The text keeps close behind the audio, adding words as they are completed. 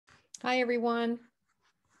Hi, everyone.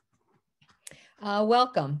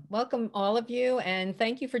 Welcome all of you, and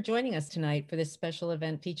thank you for joining us tonight for this special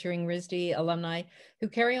event featuring RISD alumni who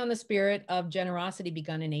carry on the spirit of generosity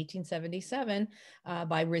begun in 1877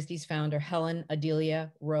 by RISD's founder, Helen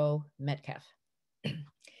Adelia Rowe Metcalf.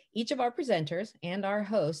 Each of our presenters and our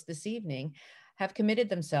hosts this evening have committed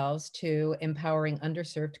themselves to empowering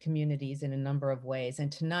underserved communities in a number of ways,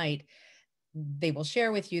 and tonight they will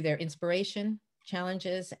share with you their inspiration,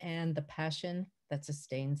 challenges, and the passion that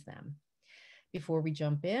sustains them. Before we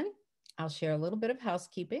jump in, I'll share a little bit of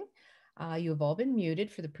housekeeping. You have all been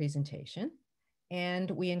muted for the presentation, and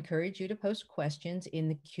we encourage you to post questions in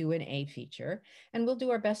the Q&A feature, and we'll do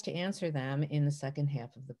our best to answer them in the second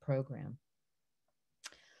half of the program.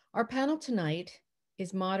 Our panel tonight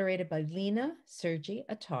is moderated by Lena Sergi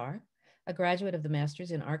Attar, a graduate of the Masters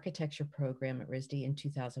in Architecture program at RISD in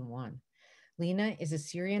 2001. Lena is a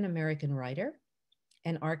Syrian-American writer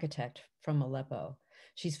and architect from Aleppo.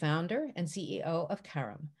 She's founder and CEO of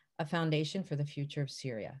Karam, a foundation for the future of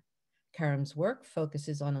Syria. Karam's work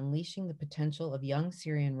focuses on unleashing the potential of young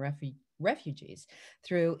Syrian refugees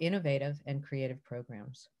through innovative and creative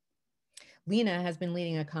programs. Lena has been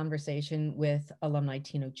leading a conversation with alumni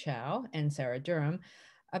Tino Chow and Sarah Durham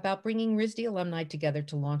about bringing RISD alumni together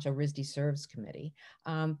to launch a RISD Serves Committee,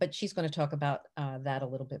 but she's going to talk about that a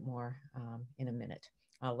little bit more in a minute.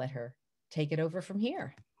 I'll let her take it over from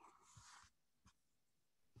here.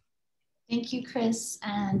 Thank you, Chris,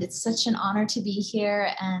 and it's such an honor to be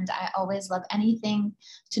here, and I always love anything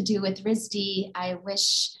to do with RISD. I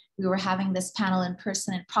wish we were having this panel in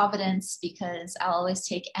person in Providence, because I'll always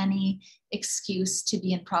take any excuse to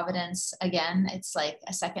be in Providence again. It's like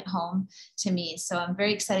a second home to me. So I'm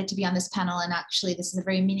very excited to be on this panel, and actually this is a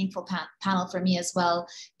very meaningful panel for me as well,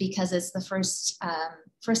 because it's the first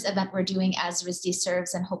event we're doing as RISD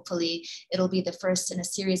Serves, and hopefully it'll be the first in a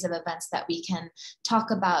series of events that we can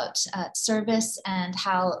talk about service and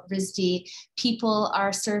how RISD people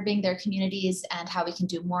are serving their communities and how we can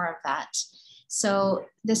do more of that. So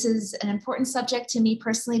this is an important subject to me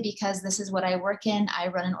personally, because this is what I work in. I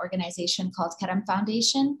run an organization called Karam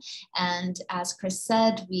Foundation. And as Chris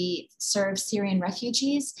said, we serve Syrian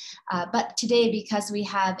refugees. But today, because we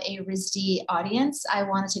have a RISD audience, I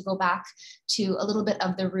wanted to go back to a little bit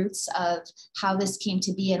of the roots of how this came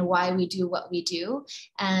to be and why we do what we do.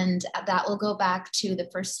 And that will go back to the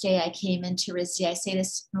first day I came into RISD. I say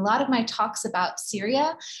this in a lot of my talks about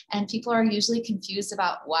Syria, and people are usually confused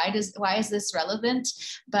about why is this relevant?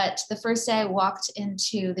 But the first day I walked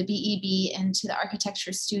into the BEB, into the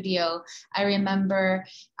architecture studio, I remember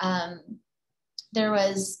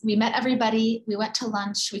we met everybody, we went to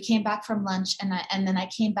lunch, we came back from lunch, and then I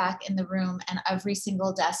came back in the room, and every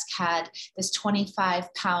single desk had this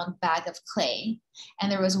 25-pound bag of clay.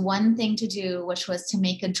 And there was one thing to do, which was to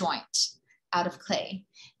make a joint out of clay.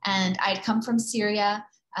 And I'd come from Syria.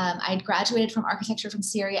 I'd graduated from architecture from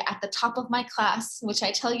Syria at the top of my class, which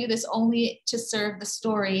I tell you this only to serve the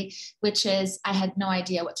story, which is I had no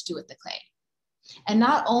idea what to do with the clay. And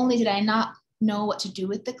not only did I not know what to do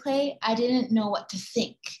with the clay, I didn't know what to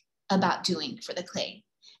think about doing for the clay.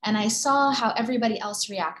 And I saw how everybody else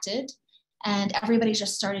reacted, and everybody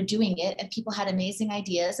just started doing it, and people had amazing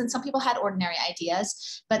ideas, and some people had ordinary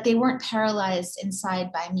ideas, but they weren't paralyzed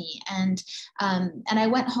inside by me. And I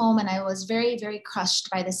went home, and I was very, very crushed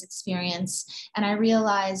by this experience. And I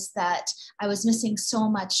realized that I was missing so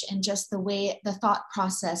much in just the thought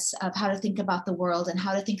process of how to think about the world, and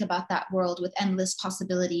how to think about that world with endless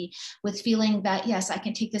possibility, with feeling that, yes, I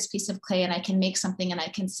can take this piece of clay and I can make something, and I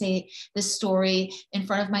can say this story in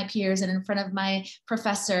front of my peers and in front of my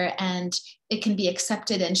professor, and it can be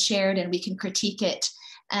accepted and shared, and we can critique it.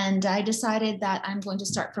 And I decided that I'm going to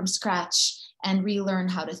start from scratch and relearn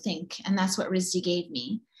how to think. And that's what RISD gave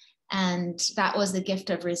me. And that was the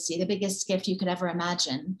gift of RISD, the biggest gift you could ever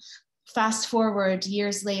imagine. Fast forward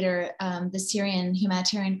years later, the Syrian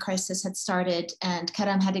humanitarian crisis had started, and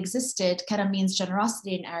Karam had existed. Karam means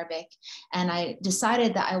generosity in Arabic. And I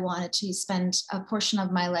decided that I wanted to spend a portion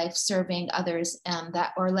of my life serving others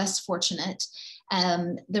that were less fortunate.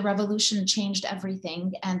 The revolution changed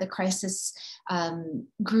everything, and the crisis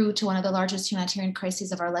grew to one of the largest humanitarian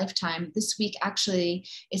crises of our lifetime. This week actually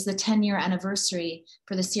is the 10-year anniversary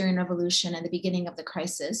for the Syrian revolution and the beginning of the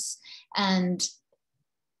crisis. And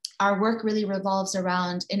our work really revolves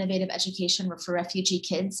around innovative education for refugee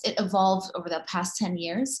kids. It evolved over the past 10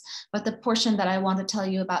 years, but the portion that I want to tell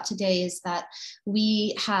you about today is that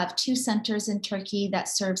we have 2 centers in Turkey that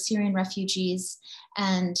serve Syrian refugees,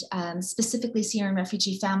 and specifically Syrian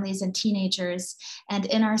refugee families and teenagers. And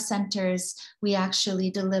in our centers, we actually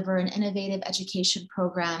deliver an innovative education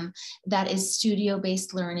program that is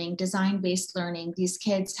studio-based learning, design-based learning. These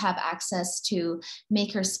kids have access to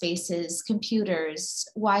maker spaces, computers,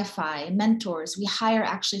 Wi-Fi, mentors. We hire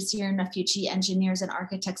actually Syrian refugee engineers and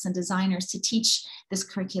architects and designers to teach this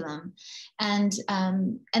curriculum. And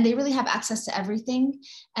they really have access to everything.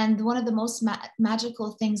 And one of the most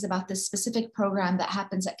magical things about this specific program that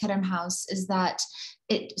happens at Kerem House is that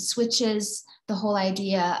it switches the whole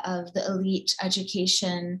idea of the elite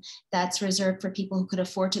education that's reserved for people who could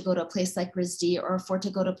afford to go to a place like RISD or afford to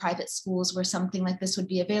go to private schools where something like this would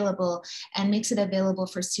be available, and makes it available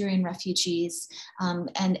for Syrian refugees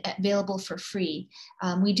and available for free.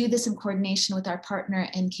 We do this in coordination with our partner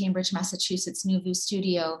in Cambridge, Massachusetts, New View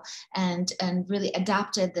Studio, and really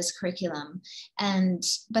adapted this curriculum.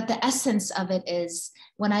 But the essence of it is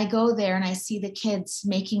when I go there and I see the kids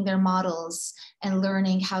making their models and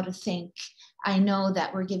learning how to think, I know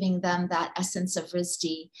that we're giving them that essence of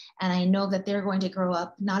RISD. And I know that they're going to grow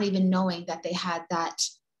up not even knowing that they had that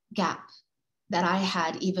gap that I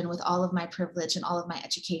had, even with all of my privilege and all of my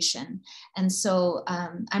education. And so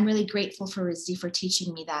I'm really grateful for RISD for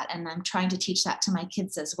teaching me that. And I'm trying to teach that to my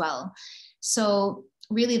kids as well. So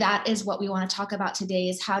really that is what we want to talk about today,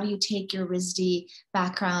 is how do you take your RISD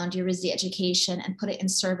background, your RISD education, and put it in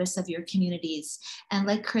service of your communities. And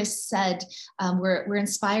like Chris said, we're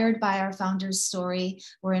inspired by our founder's story.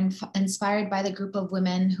 We're inspired by the group of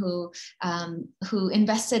women who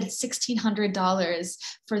invested $1,600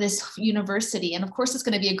 for this university. And of course, it's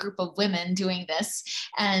going to be a group of women doing this,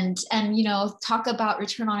 and you know, talk about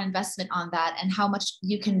return on investment on that and how much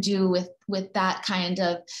you can do with that kind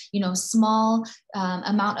of, you know, small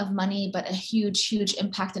amount of money, but a huge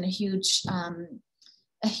impact and a huge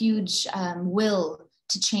will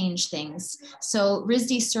to change things. So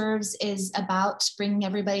RISD Serves is about bringing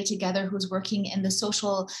everybody together who's working in the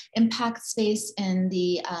social impact space, in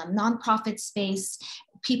the nonprofit space,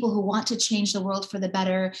 people who want to change the world for the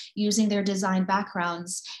better, using their design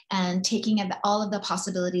backgrounds and taking all of the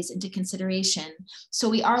possibilities into consideration. So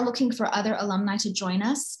we are looking for other alumni to join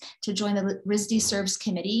us, to join the RISD Serves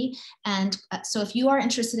committee. And so if you are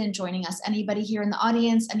interested in joining us, anybody here in the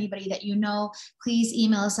audience, anybody that you know, please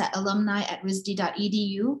email us at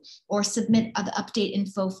alumni@risd.edu or submit the update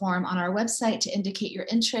info form on our website to indicate your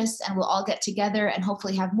interest, and we'll all get together and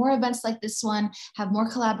hopefully have more events like this one, have more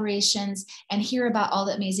collaborations, and hear about all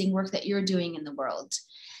the amazing work that you're doing in the world.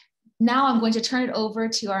 Now I'm going to turn it over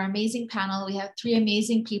to our amazing panel. We have 3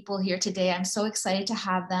 amazing people here today. I'm so excited to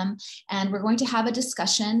have them, and we're going to have a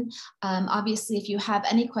discussion. Obviously, if you have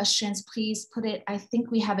any questions, please put it, I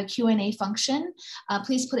think we have a Q&A function.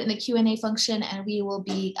 Please put it in the Q&A function, and we will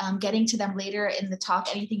be getting to them later in the talk,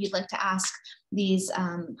 anything you'd like to ask these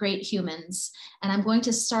great humans. And I'm going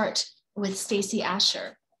to start with Stacey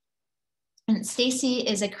Asher. And Stacey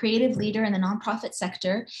is a creative leader in the nonprofit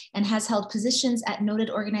sector and has held positions at noted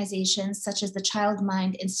organizations such as the Child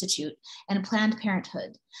Mind Institute and Planned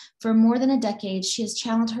Parenthood. For more than a decade, she has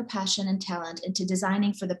channeled her passion and talent into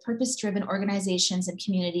designing for the purpose-driven organizations and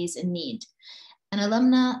communities in need. An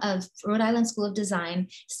alumna of Rhode Island School of Design,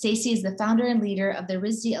 Stacey is the founder and leader of the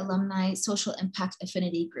RISD Alumni Social Impact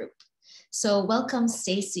Affinity Group. So welcome,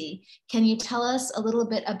 Stacey. Can you tell us a little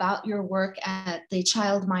bit about your work at the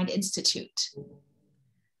Child Mind Institute?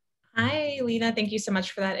 Hi, Lena. Thank you so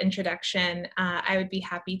much for that introduction. I would be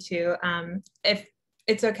happy to. If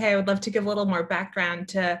it's okay, I would love to give a little more background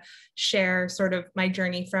to share sort of my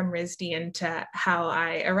journey from RISD into how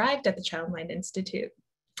I arrived at the Child Mind Institute.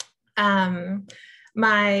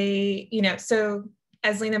 So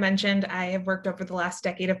as Lena mentioned, I have worked over the last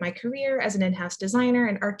decade of my career as an in-house designer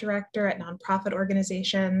and art director at nonprofit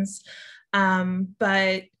organizations,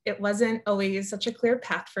 but it wasn't always such a clear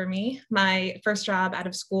path for me. My first job out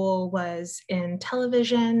of school was in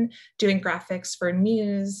television, doing graphics for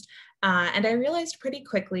news, and I realized pretty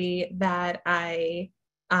quickly that I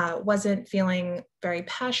wasn't feeling very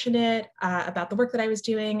passionate about the work that I was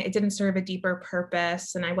doing. It didn't serve a deeper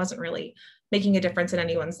purpose, and I wasn't really making a difference in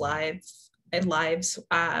anyone's lives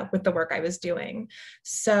with the work I was doing.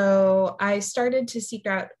 So I started to seek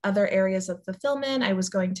out other areas of fulfillment. I was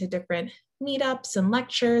going to different meetups and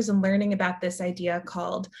lectures and learning about this idea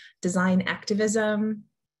called design activism.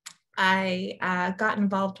 I got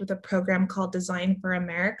involved with a program called Design for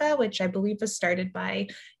America, which I believe was started by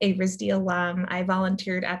a RISD alum. I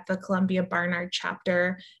volunteered at the Columbia Barnard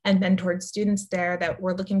chapter and mentored students there that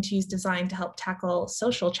were looking to use design to help tackle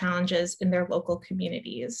social challenges in their local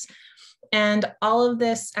communities. And all of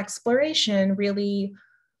this exploration really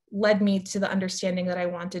led me to the understanding that I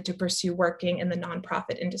wanted to pursue working in the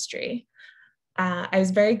nonprofit industry. I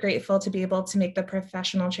was very grateful to be able to make the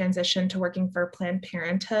professional transition to working for Planned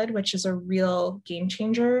Parenthood, which is a real game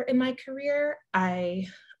changer in my career. I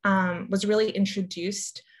was really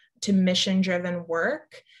introduced to mission-driven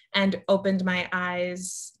work and opened my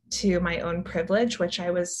eyes to my own privilege, which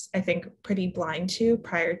I was, I think, pretty blind to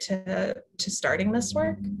prior to starting this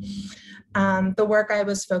work. The work I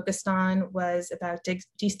was focused on was about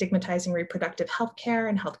destigmatizing reproductive health care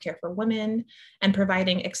and healthcare for women, and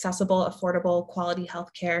providing accessible, affordable, quality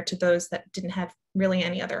healthcare to those that didn't have really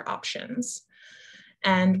any other options.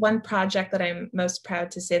 And one project that I'm most proud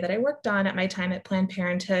to say that I worked on at my time at Planned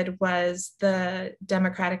Parenthood was the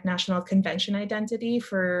Democratic National Convention identity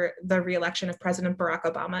for the re-election of President Barack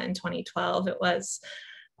Obama in 2012. It was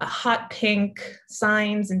a hot pink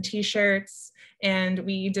signs and t-shirts, and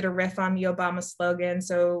we did a riff on the Obama slogan.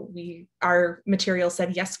 So our material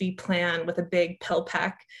said, "Yes, we plan," with a big pill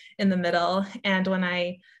pack in the middle. And when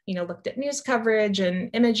I looked at news coverage and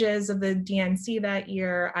images of the DNC that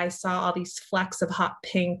year, I saw all these flecks of hot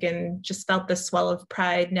pink and just felt this swell of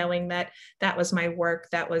pride, knowing that that was my work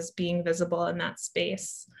that was being visible in that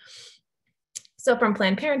space. So from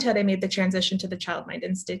Planned Parenthood, I made the transition to the Child Mind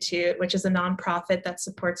Institute, which is a nonprofit that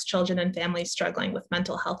supports children and families struggling with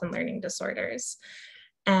mental health and learning disorders.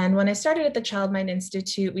 And when I started at the Child Mind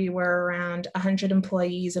Institute, we were around 100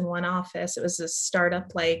 employees in one office. It was a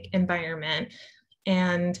startup-like environment.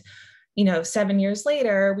 And 7 years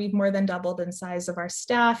later, we've more than doubled in size of our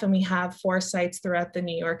staff, and we have 4 sites throughout the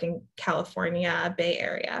New York and California Bay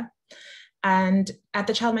Area. And at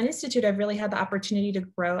the Child Mind Institute, I've really had the opportunity to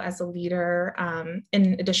grow as a leader,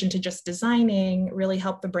 in addition to just designing, really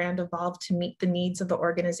help the brand evolve to meet the needs of the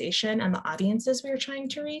organization and the audiences we were trying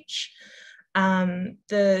to reach.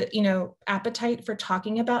 The appetite for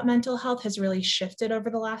talking about mental health has really shifted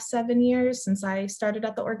over the last 7 years since I started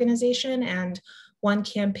at the organization. And one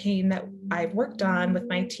campaign that I've worked on with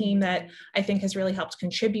my team that I think has really helped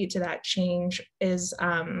contribute to that change is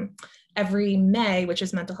every May, which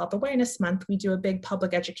is Mental Health Awareness Month, we do a big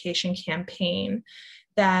public education campaign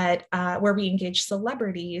that where we engage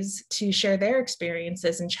celebrities to share their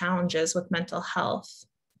experiences and challenges with mental health.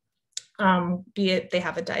 Be it they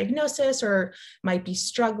have a diagnosis or might be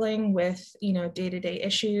struggling with day-to-day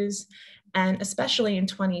issues. And especially in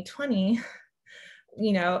 2020,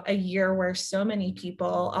 a year where so many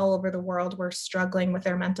people all over the world were struggling with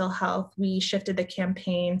their mental health, we shifted the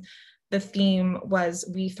campaign. The theme was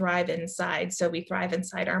 "We thrive inside." So we thrive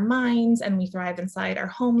inside our minds and we thrive inside our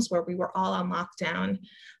homes, where we were all on lockdown.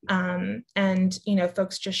 And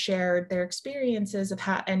folks just shared their experiences of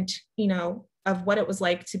how, and of what it was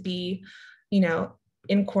like to be,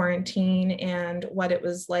 in quarantine, and what it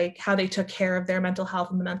was like, how they took care of their mental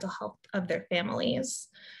health and the mental health of their families.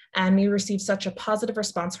 And we received such a positive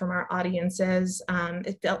response from our audiences.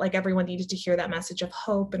 It felt like everyone needed to hear that message of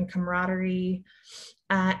hope and camaraderie.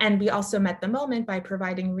 And we also met the moment by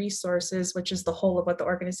providing resources, which is the whole of what the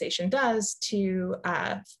organization does, to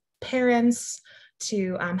parents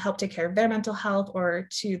to help take care of their mental health, or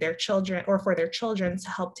to their children, or for their children to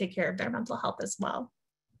help take care of their mental health as well.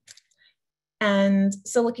 And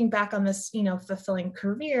so looking back on this, fulfilling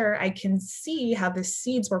career, I can see how the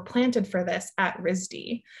seeds were planted for this at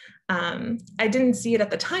RISD. I didn't see it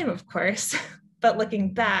at the time, of course, but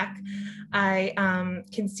looking back, I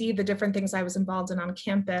can see the different things I was involved in on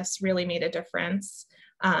campus really made a difference,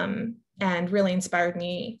 and really inspired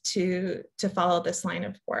me to follow this line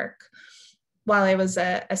of work. While I was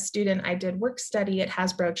a student, I did work study at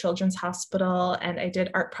Hasbro Children's Hospital, and I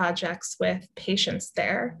did art projects with patients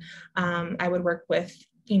there. I would work with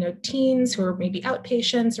teens who were maybe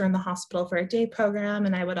outpatients or in the hospital for a day program,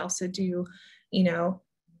 and I would also do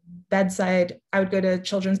bedside. I would go to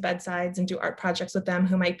children's bedsides and do art projects with them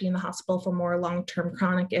who might be in the hospital for more long-term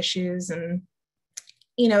chronic issues. And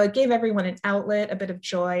it gave everyone an outlet, a bit of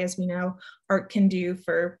joy, as we know art can do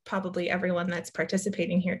for probably everyone that's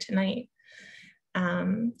participating here tonight.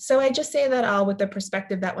 So I just say that all with the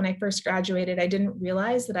perspective that when I first graduated, I didn't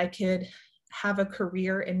realize that I could have a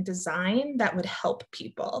career in design that would help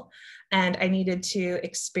people. And I needed to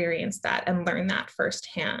experience that and learn that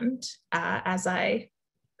firsthand as I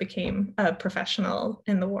became a professional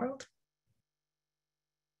in the world.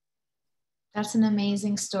 That's an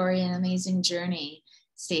amazing story, an amazing journey,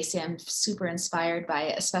 Stacey. I'm super inspired by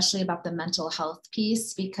it, especially about the mental health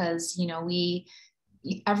piece, because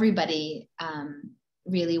everybody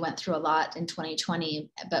really went through a lot in 2020,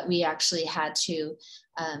 but we actually had to,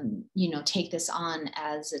 take this on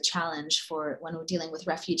as a challenge for when we're dealing with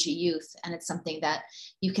refugee youth. And it's something that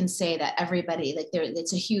you can say that everybody, like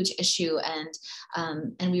it's a huge issue.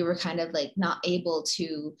 And we were kind of like not able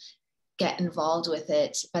to get involved with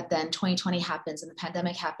it. But then 2020 happens and the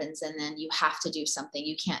pandemic happens, and then you have to do something.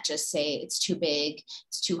 You can't just say it's too big,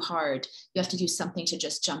 it's too hard. You have to do something to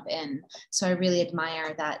just jump in. So I really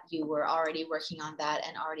admire that you were already working on that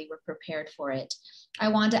and already were prepared for it. I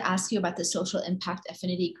wanted to ask you about the Social Impact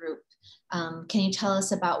Affinity Group. Can you tell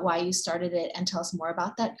us about why you started it and tell us more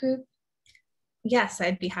about that group? Yes,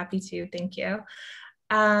 I'd be happy to. Thank you.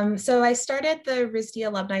 So I started the RISD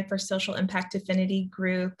Alumni for Social Impact Affinity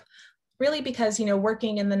Group really because,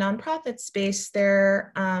 working in the nonprofit space,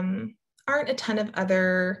 there aren't a ton of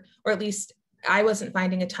other, or at least I wasn't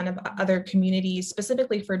finding a ton of other communities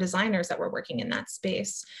specifically for designers that were working in that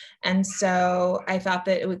space. And so I thought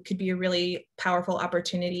that it could be a really powerful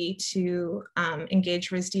opportunity to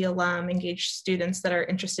engage RISD alum, engage students that are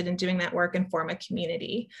interested in doing that work and form a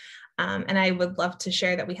community. And I would love to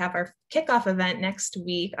share that we have our kickoff event next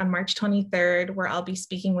week on March 23rd, where I'll be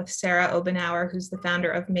speaking with Sarah Obenauer, who's the founder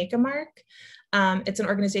of Make a Mark. It's an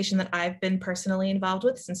organization that I've been personally involved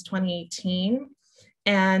with since 2018.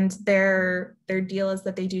 And their deal is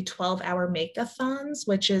that they do 12-hour make-a-thons,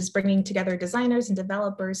 which is bringing together designers and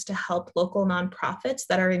developers to help local nonprofits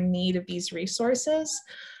that are in need of these resources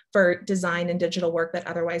for design and digital work that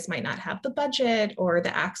otherwise might not have the budget or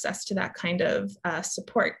the access to that kind of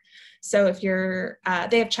support. So if you're,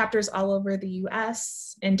 they have chapters all over the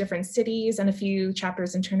US in different cities and a few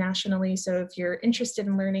chapters internationally. So if you're interested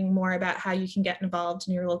in learning more about how you can get involved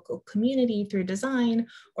in your local community through design,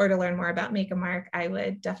 or to learn more about Make a Mark, I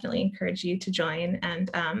would definitely encourage you to join.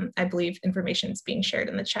 And I believe information is being shared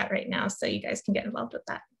in the chat right now, so you guys can get involved with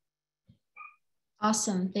that.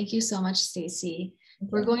 Awesome. Thank you so much, Stacey.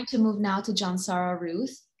 We're going to move now to Jansara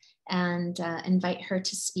Ruth and invite her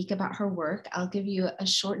to speak about her work. I'll give you a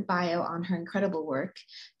short bio on her incredible work.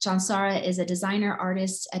 Jansara is a designer,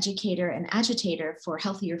 artist, educator, and agitator for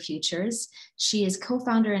Healthier Futures. She is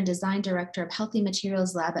co-founder and design director of Healthy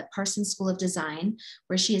Materials Lab at Parsons School of Design,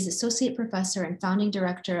 where she is associate professor and founding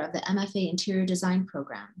director of the MFA Interior Design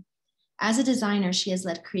program. As a designer, she has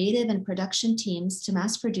led creative and production teams to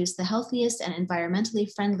mass produce the healthiest and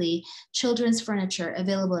environmentally friendly children's furniture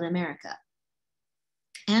available in America.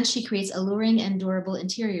 And she creates alluring and durable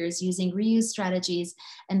interiors using reuse strategies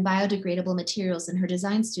and biodegradable materials in her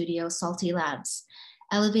design studio, Salty Labs.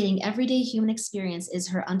 Elevating everyday human experience is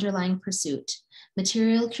her underlying pursuit.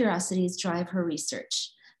 Material curiosities drive her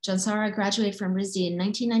research. Jansara graduated from RISD in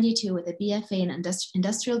 1992 with a BFA in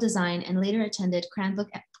industrial design and later attended Cranbrook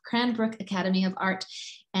Academy of Art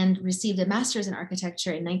and received a master's in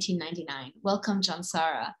architecture in 1999. Welcome,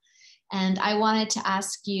 Jansara. And I wanted to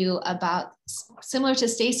ask you about, similar to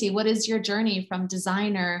Stacey, what is your journey from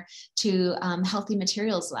designer to Healthy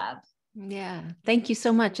Materials Lab? Yeah, thank you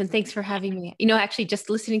so much. And thanks for having me. Actually just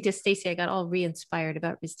listening to Stacey, I got all re-inspired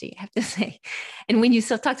about RISD, I have to say. And when you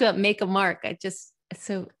talked about Make a Mark,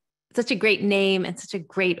 such a great name and such a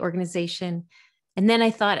great organization. And then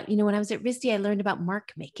I thought, when I was at RISD, I learned about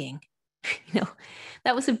mark making.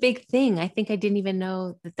 That was a big thing. I think I didn't even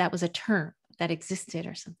know that that was a term that existed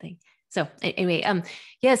or something. So anyway,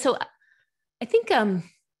 so I think, I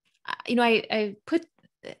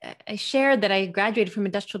shared that I graduated from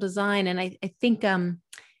industrial design. And I think at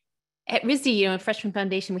RISD, at Freshman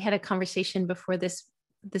Foundation, we had a conversation before this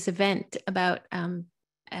event about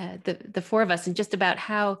the four of us, and just about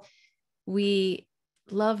how we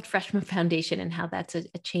loved Freshman Foundation and how that's a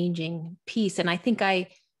changing piece. And I think I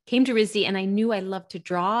came to RISD and I knew I loved to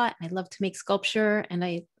draw and I loved to make sculpture, and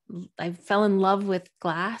I fell in love with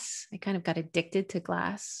glass. I kind of got addicted to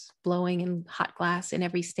glass, blowing and hot glass in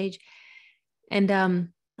every stage. And I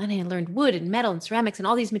learned wood and metal and ceramics and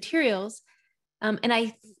all these materials. And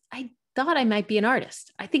I thought I might be an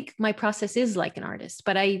artist. I think my process is like an artist,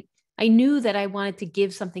 but I knew that I wanted to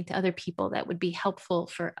give something to other people that would be helpful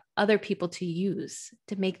for other people to use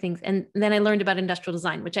to make things. And then I learned about industrial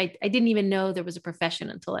design, which I didn't even know there was a profession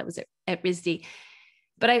until I was at RISD.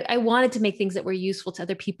 But I wanted to make things that were useful to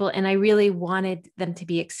other people. And I really wanted them to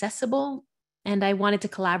be accessible. And I wanted to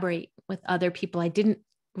collaborate with other people. I didn't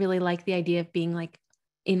really like the idea of being like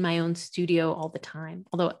in my own studio all the time,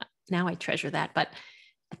 although now I treasure that. But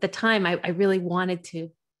at the time, I really wanted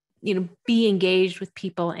to, be engaged with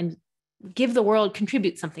people and give the world,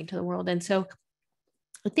 contribute something to the world. And so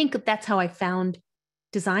I think that's how I found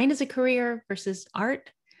design as a career versus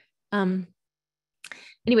art. But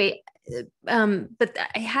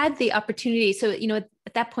I had the opportunity. So,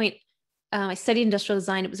 at that point, I studied industrial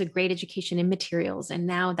design. It was a great education in materials. And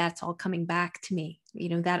now that's all coming back to me,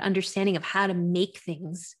 that understanding of how to make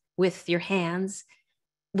things with your hands,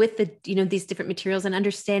 with these different materials, and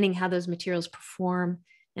understanding how those materials perform,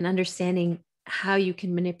 and understanding how you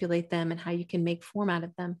can manipulate them and how you can make form out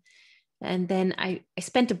of them. And then I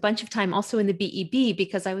spent a bunch of time also in the BEB,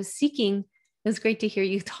 because I was seeking, it was great to hear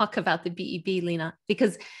you talk about the BEB, Lena,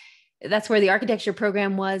 because that's where the architecture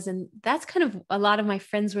program was. And that's kind of, a lot of my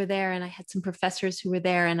friends were there, and I had some professors who were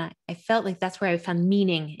there, and I felt like that's where I found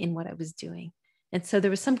meaning in what I was doing. And so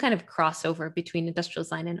there was some kind of crossover between industrial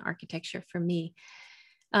design and architecture for me.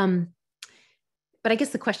 But I guess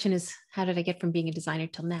the question is, how did I get from being a designer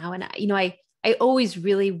till now? And I always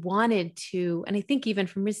really wanted to, and I think even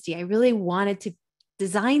from RISD, I really wanted to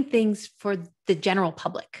design things for the general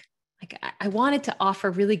public. Like I wanted to offer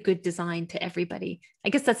really good design to everybody. I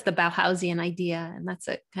guess that's the Bauhausian idea, and that's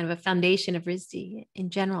a kind of a foundation of RISD in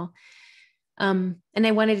general. And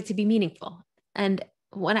I wanted it to be meaningful. And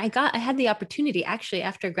when I had the opportunity, actually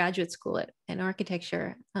after graduate school in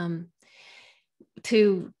architecture,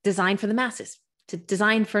 to design for the masses, to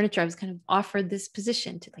design furniture. I was kind of offered this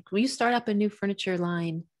position to, like, will you start up a new furniture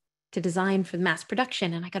line to design for the mass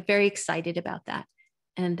production? And I got very excited about that.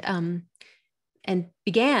 And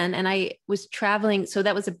began, and I was traveling. So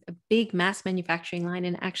that was a big mass manufacturing line.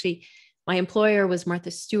 And actually my employer was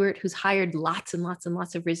Martha Stewart, who's hired lots and lots and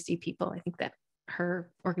lots of RISD people. I think that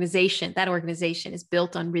her organization, is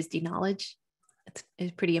built on RISD knowledge.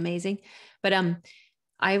 It's pretty amazing. But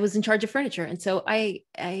I was in charge of furniture. And so I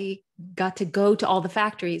got to go to all the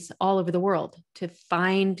factories all over the world to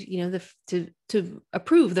find, to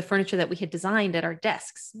approve the furniture that we had designed at our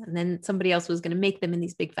desks. And then somebody else was going to make them in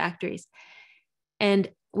these big factories.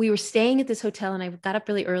 And we were staying at this hotel, and I got up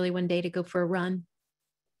really early one day to go for a run.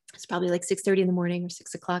 It's probably like 6:30 in the morning or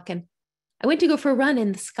 6 o'clock. And I went to go for a run,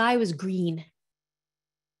 and the sky was green.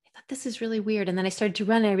 I thought, this is really weird. And then I started to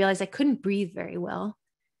run, and I realized I couldn't breathe very well.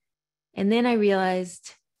 And then I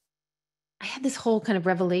realized I had this whole kind of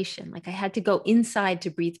revelation, like I had to go inside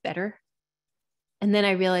to breathe better. And then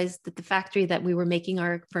I realized that the factory that we were making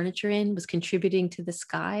our furniture in was contributing to the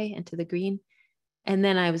sky and to the green. And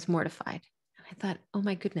then I was mortified. I thought, oh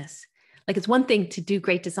my goodness, like it's one thing to do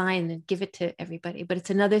great design and give it to everybody, but it's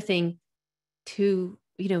another thing to,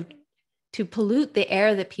 to pollute the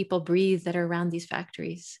air that people breathe that are around these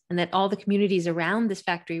factories, and that all the communities around this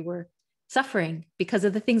factory were suffering because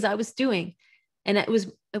of the things I was doing. And it was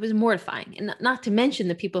mortifying. And not to mention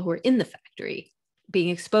the people who were in the factory being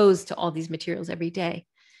exposed to all these materials every day.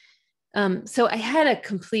 So I had a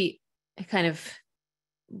complete kind of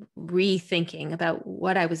rethinking about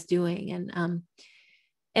what I was doing.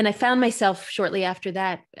 And I found myself shortly after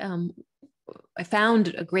that, I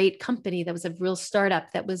found a great company that was a real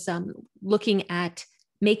startup that was looking at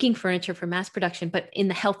making furniture for mass production, but in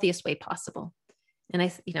the healthiest way possible. And I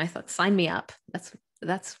thought, sign me up.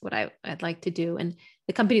 That's what I'd like to do. And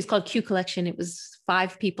the company is called Q Collection. It was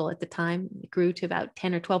 5 people at the time. It grew to about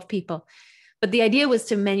 10 or 12 people. But the idea was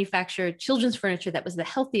to manufacture children's furniture that was the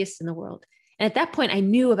healthiest in the world. And at that point, I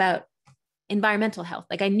knew about environmental health.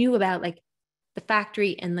 Like I knew about like the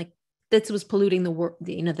factory and like this was polluting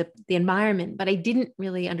the environment, but I didn't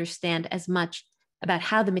really understand as much about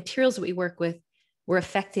how the materials that we work with were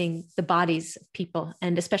affecting the bodies of people,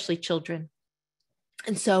 and especially children.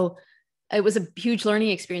 And so it was a huge learning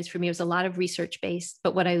experience for me. It was a lot of research based,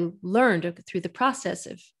 but what I learned through the process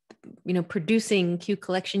of, producing Q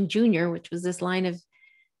Collection Junior, which was this line of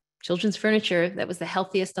children's furniture that was the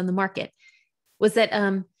healthiest on the market, was that,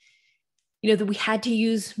 that we had to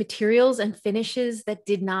use materials and finishes that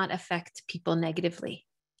did not affect people negatively.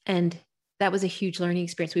 And that was a huge learning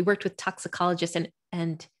experience. We worked with toxicologists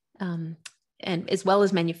and as well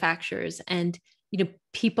as manufacturers and,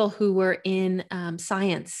 people who were in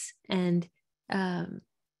science and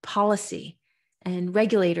policy and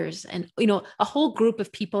regulators and, a whole group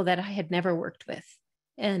of people that I had never worked with.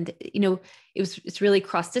 And, it's really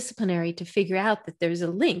cross-disciplinary to figure out that there's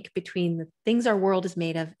a link between the things our world is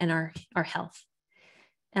made of and our health.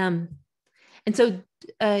 And so,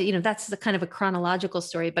 that's the kind of a chronological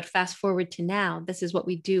story, but fast forward to now, this is what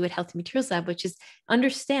we do at Healthy Materials Lab, which is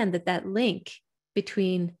understand that link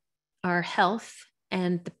between our health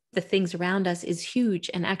and the things around us is huge.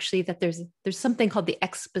 And actually that there's something called the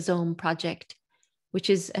Exposome Project, which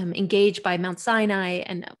is engaged by Mount Sinai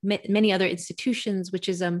and many other institutions, which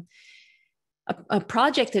is a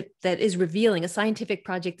project that is revealing, a scientific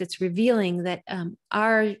project that's revealing that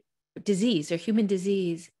our disease or human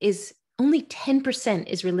disease is only 10%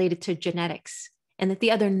 is related to genetics, and that the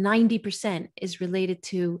other 90% is related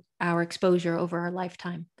to our exposure over our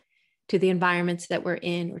lifetime to the environments that we're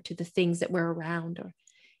in or to the things that we're around.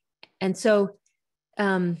 And so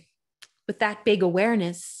with that big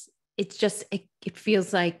awareness, it's just, it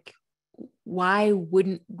feels like, why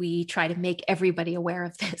wouldn't we try to make everybody aware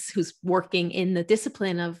of this who's working in the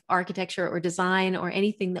discipline of architecture or design or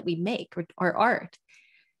anything that we make or art?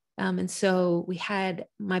 And so we had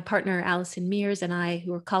my partner, Allison Mears, and I,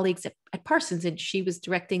 who were colleagues at Parsons, and she was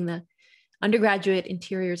directing the undergraduate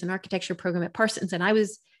interiors and architecture program at Parsons. And I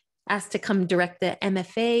was asked to come direct the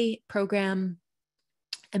MFA program,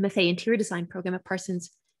 MFA interior design program at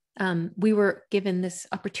Parsons. We were given this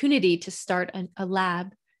opportunity to start a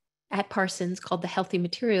lab at Parsons called the Healthy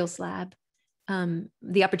Materials Lab.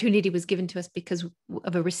 The opportunity was given to us because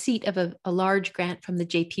of a receipt of a large grant from the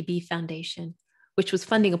JPB Foundation, which was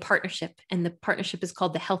funding a partnership. And the partnership is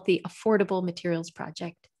called the Healthy Affordable Materials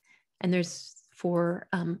Project. And there's 4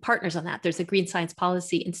 partners on that. There's the Green Science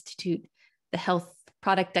Policy Institute, the Health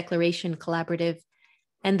Product Declaration Collaborative,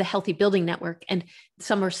 and the Healthy Building Network. And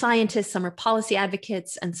some are scientists, some are policy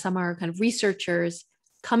advocates, and some are kind of researchers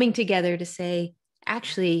coming together to say,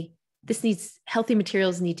 actually, healthy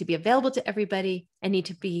materials need to be available to everybody and need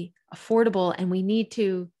to be affordable. And we need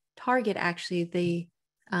to target actually the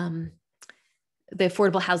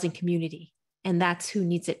affordable housing community. And that's who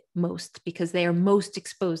needs it most, because they are most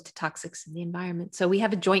exposed to toxics in the environment. So we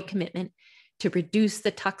have a joint commitment to reduce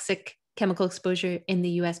the toxic chemical exposure in the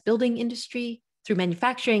US building industry through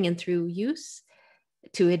manufacturing and through use,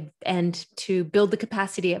 and to build the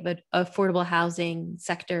capacity of an affordable housing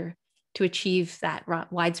sector to achieve that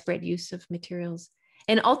widespread use of materials,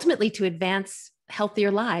 and ultimately to advance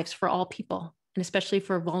healthier lives for all people, and especially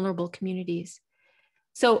for vulnerable communities.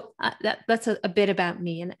 So that's a bit about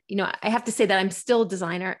me. And, you know, I have to say that I'm still a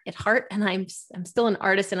designer at heart, and I'm still an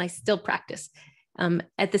artist, and I still practice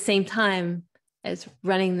at the same time as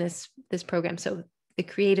running this program. So the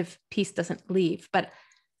creative piece doesn't leave. But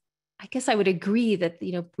I guess I would agree that,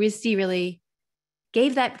 you know, RISD really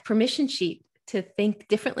gave that permission sheet to think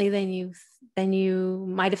differently than you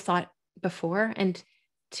might have thought before, and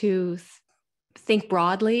to think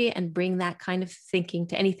broadly and bring that kind of thinking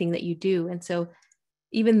to anything that you do. And so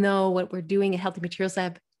even though what we're doing at Healthy Materials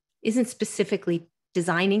Lab isn't specifically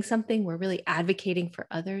designing something, we're really advocating for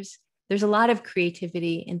others. There's a lot of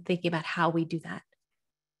creativity in thinking about how we do that.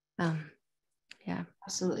 Yeah.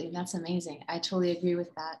 Absolutely. That's amazing. I totally agree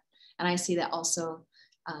with that. And I see that also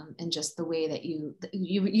in just the way that you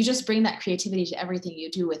just bring that creativity to everything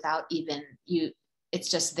you do without even it's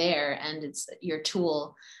just there, and it's your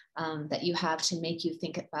tool that you have to make you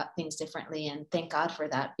think about things differently. And thank God for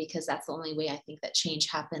that, because that's the only way I think that change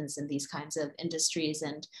happens in these kinds of industries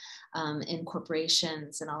and in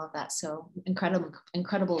corporations and all of that. So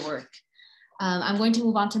incredible work. I'm going to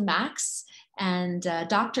move on to Max and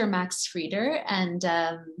Dr. Max Frieder. And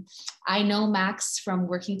I know Max from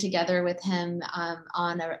working together with him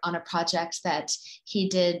on a project that he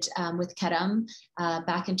did with Kerem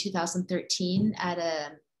back in 2013 at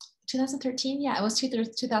a 2013, yeah, it was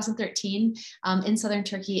 2013 in southern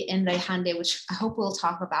Turkey in Reyhanli, which I hope we'll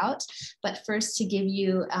talk about. But first, to give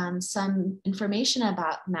you some information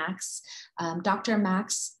about Max, Dr.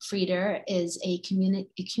 Max Frieder is a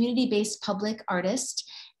community-based public artist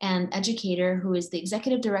and educator who is the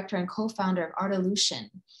executive director and co-founder of Artolution.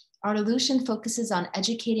 Artolution focuses on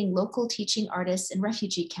educating local teaching artists in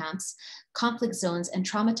refugee camps, conflict zones, and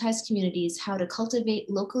traumatized communities how to cultivate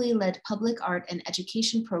locally led public art and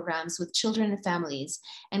education programs with children and families,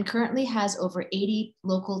 and currently has over 80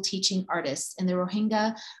 local teaching artists in the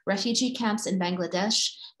Rohingya refugee camps in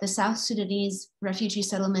Bangladesh, the South Sudanese refugee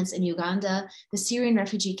settlements in Uganda, the Syrian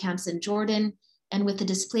refugee camps in Jordan, and with the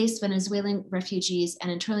displaced Venezuelan refugees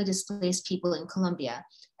and internally displaced people in Colombia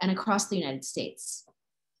and across the United States.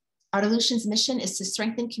 Artolution's mission is to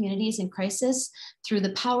strengthen communities in crisis through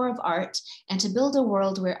the power of art and to build a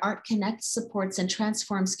world where art connects, supports, and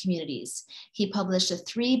transforms communities. He published a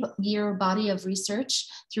 3-year body of research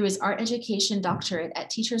through his art education doctorate at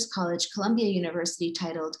Teachers College, Columbia University,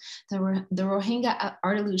 titled The Rohingya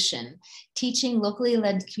Artolution, Teaching Locally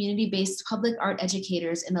Led Community-Based Public Art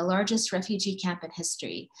Educators in the Largest Refugee Camp in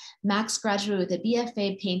History. Max graduated with a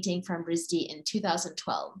BFA painting from RISD in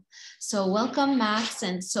 2012. So welcome, Max,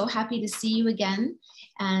 and so happy to see you again.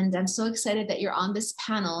 And I'm so excited that you're on this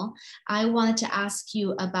panel. I wanted to ask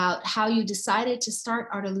you about how you decided to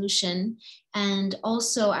start Artolution. And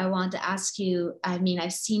also I wanted to ask you, I mean,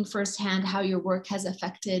 I've seen firsthand how your work has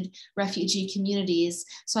affected refugee communities.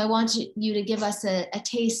 So I want you to give us a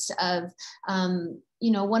taste of,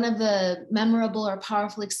 you know, one of the memorable or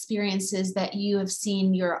powerful experiences that you have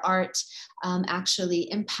seen your art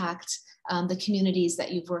actually impact the communities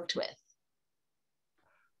that you've worked with.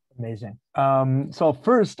 Amazing. So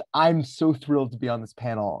first, I'm so thrilled to be on this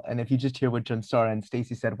panel. And if you just hear what Jansara and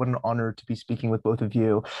Stacy said, what an honor to be speaking with both of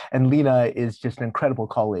you. And Lena is just an incredible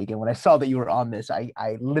colleague. And when I saw that you were on this, I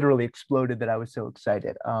literally exploded that I was so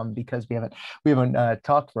excited because we haven't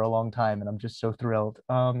talked for a long time, and I'm just so thrilled.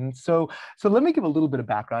 So let me give a little bit of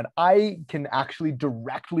background. I can actually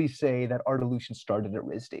directly say that Art Illusion started at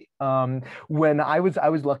RISD. When I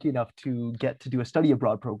was lucky enough to get to do a study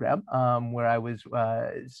abroad program where I was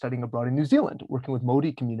studying abroad in New Zealand, working with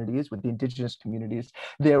Māori communities, with the indigenous communities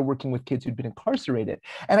there, working with kids who'd been incarcerated.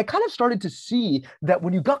 And I kind of started to see that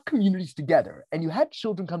when you got communities together and you had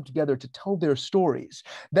children come together to tell their stories,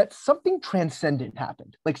 that something transcendent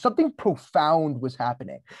happened, like something profound was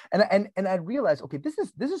happening. And I realized, okay, this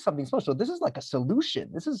is something special. This is like a solution.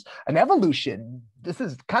 This is an evolution. This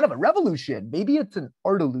is kind of a revolution. Maybe it's an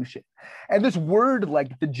art illusion. And this word,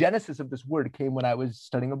 like the genesis of this word, came when I was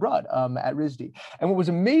studying abroad at RISD. And what was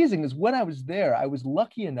amazing is when I was there, I was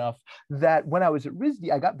lucky enough that when I was at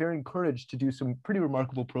RISD, I got very encouraged to do some pretty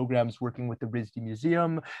remarkable programs working with the RISD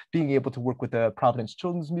Museum, being able to work with the Providence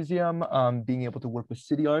Children's Museum, being able to work with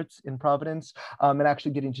City Arts in Providence, and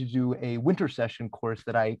actually getting to do a winter session course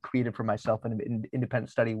that I created for myself in an independent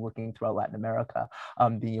study working throughout Latin America,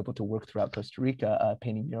 being able to work throughout Costa Rica,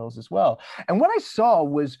 painting murals as well. And what I saw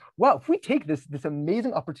was, wow, if we take this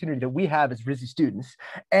amazing opportunity that we have as RISD students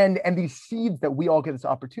and these seeds that we all get this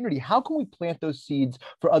opportunity, how can we plant those seeds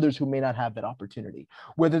for others who may not have that opportunity?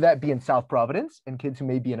 Whether that be in South Providence and kids who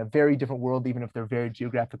may be in a very different world, even if they're very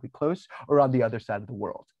geographically close, or on the other side of the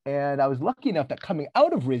world. And I was lucky enough that coming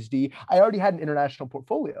out of RISD, I already had an international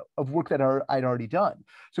portfolio of work that I'd already done.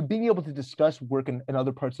 So being able to discuss work in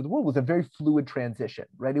other parts of the world was a very fluid transition,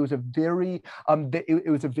 right? It was a very,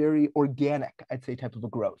 it was a very organic, I'd say, type of a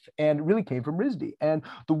growth, and it really came from RISD. And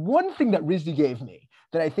the one thing that RISD gave me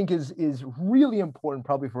that I think is really important,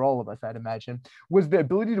 probably for all of us, I'd imagine, was the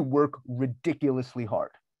ability to work ridiculously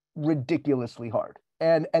hard.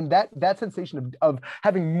 And that sensation of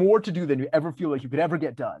having more to do than you ever feel like you could ever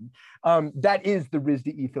get done, that is the RISD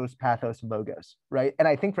ethos, pathos, and logos, right? And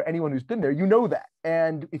I think for anyone who's been there, you know that.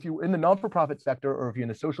 And if you're in the non-for-profit sector or if you're in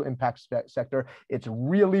the social impact sector, it's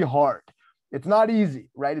really hard. It's not easy,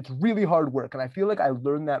 right? It's really hard work. And I feel like I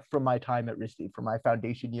learned that from my time at RISD, from my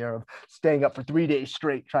foundation year of staying up for 3 days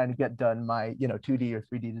straight, trying to get done my, 2D or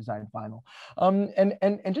 3D design final.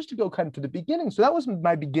 And just to go kind of to the beginning. So that was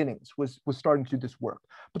my beginnings, was starting to do this work.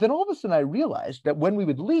 But then all of a sudden I realized that when we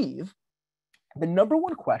would leave, the number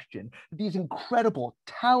one question these incredible,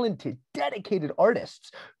 talented, dedicated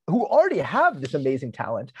artists who already have this amazing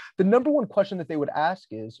talent, the number one question that they would ask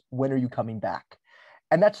is, when are you coming back?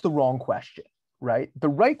 And that's the wrong question, right? The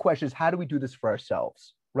right question is, how do we do this for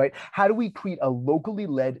ourselves, right? How do we create a locally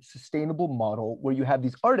led, sustainable model where you have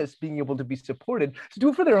these artists being able to be supported to do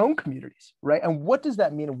it for their own communities, right? And what does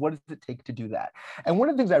that mean? And what does it take to do that? And one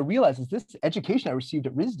of the things I realized is this education I received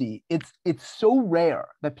at RISD, it's so rare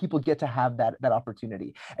that people get to have that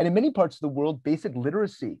opportunity. And in many parts of the world, basic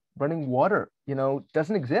literacy, running water,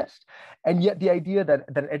 doesn't exist. And yet the idea that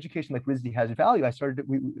an education like RISD has value,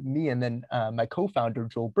 me and then my co-founder,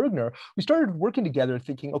 Joel Bergner, we started working together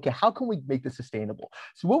thinking, okay, how can we make this sustainable?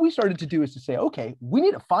 So what we started to do is to say, okay, we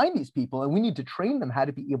need to find these people and we need to train them how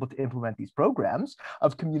to be able to implement these programs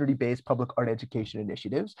of community-based public art education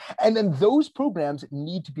initiatives. And then those programs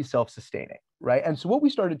need to be self-sustaining, right? And so what we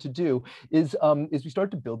started to do is we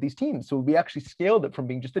started to build these teams. So we actually scaled it from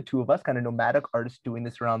being just the two of us, kind of nomadic artists doing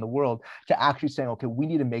this around the world, to actually saying, okay, we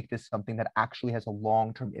need to make this something that actually has a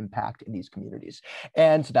long-term impact in these communities.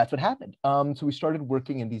 And so that's what happened. So we started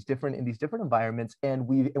working in these different environments, and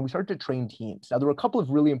we started to train teams. Now there were a couple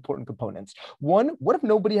of really important components. One, what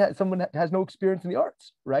if someone has no experience in the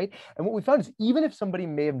arts, right? And what we found is even if somebody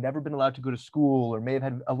may have never been allowed to go to school or may have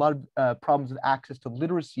had a lot of problems with access to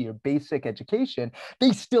literacy or basic education,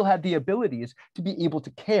 they still had the abilities to be able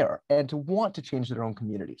to care and to want to change their own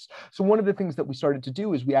communities. So one of the things that we started to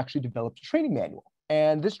do is we actually developed a training manual.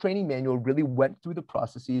 And this training manual really went through the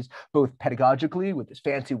processes, both pedagogically with this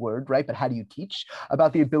fancy word, right? But how do you teach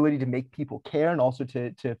about the ability to make people care and also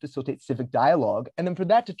to facilitate civic dialogue? And then for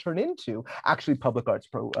that to turn into actually public arts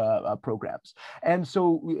programs. And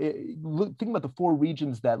so thinking about the 4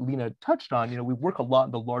 regions that Lena touched on, we work a lot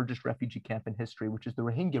in the largest refugee camp in history, which is the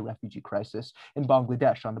Rohingya refugee crisis in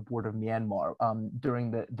Bangladesh on the border of Myanmar during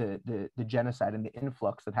the genocide and the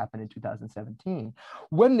influx that happened in 2017.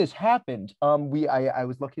 When this happened, I I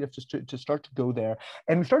was lucky enough just to start to go there,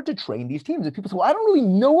 and we started to train these teams. And people said, well, I don't really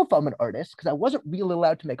know if I'm an artist because I wasn't really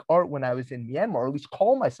allowed to make art when I was in Myanmar, or at least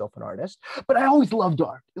call myself an artist, but I always loved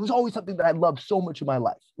art. It was always something that I loved so much in my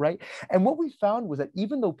life, right? And what we found was that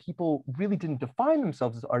even though people really didn't define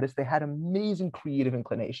themselves as artists, they had amazing creative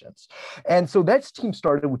inclinations. And so that team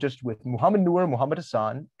started with Muhammad Noor, Muhammad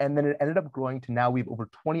Hassan, and then it ended up growing to now we have over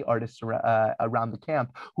 20 artists around the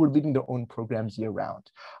camp who are leading their own programs year round.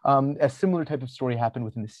 A similar type of story happened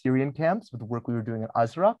within the Syrian camps with the work we were doing at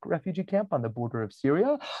Azraq refugee camp on the border of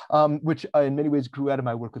Syria, which in many ways grew out of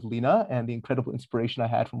my work with Lena and the incredible inspiration I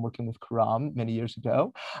had from working with Karam many years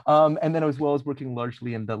ago. And then as well as working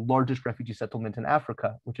largely in the largest refugee settlement in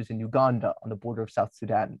Africa, which is in Uganda on the border of South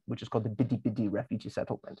Sudan, which is called the Bidi Bidi refugee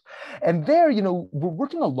settlement. And there, we're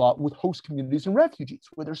working a lot with host communities and refugees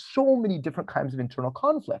where there's so many different kinds of internal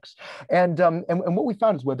conflicts. And what we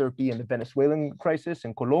found is whether it be in the Venezuelan crisis,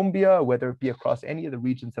 in Colombia, whether it be across any of the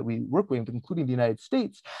regions that we work with, including the United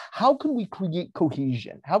States, how can we create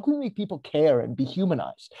cohesion? How can we make people care and be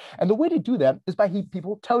humanized? And the way to do that is by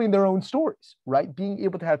people telling their own stories, right? Being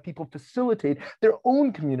able to have people facilitate their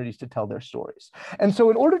own communities to tell their stories. And so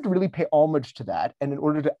in order to really pay homage to that, and in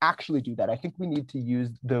order to actually do that, I think we need to use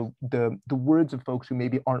the words of folks who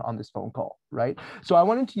maybe aren't on this phone call, right? So I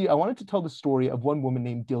wanted to tell the story of one woman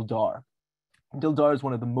named Dildar. Dildar is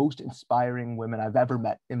one of the most inspiring women I've ever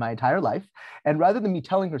met in my entire life. And rather than me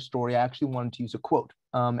telling her story, I actually wanted to use a quote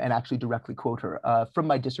and actually directly quote her from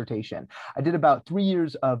my dissertation. I did about 3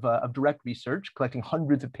 years of direct research, collecting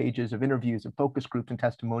hundreds of pages of interviews and focus groups and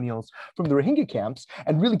testimonials from the Rohingya camps,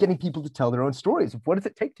 and really getting people to tell their own stories of what does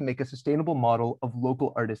it take to make a sustainable model of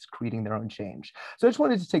local artists creating their own change. So I just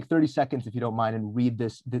wanted to take 30 seconds, if you don't mind, and read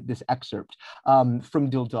this excerpt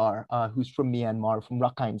from Dildar, who's from Myanmar, from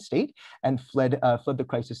Rakhine State, and fled the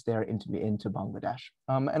crisis there into Bangladesh.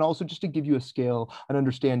 And also just to give you a scale, an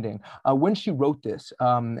understanding, when she wrote this,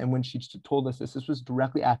 and when she told us this was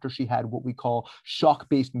directly after she had what we call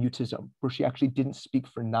shock-based mutism, where she actually didn't speak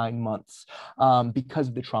for 9 months because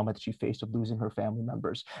of the trauma that she faced of losing her family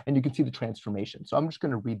members. And you can see the transformation. So I'm just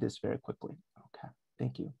going to read this very quickly. Okay,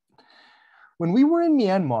 thank you. When we were in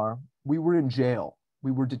Myanmar, we were in jail.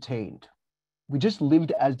 We were detained. We just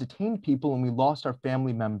lived as detained people, and we lost our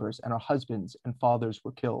family members, and our husbands and fathers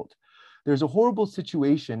were killed. There's a horrible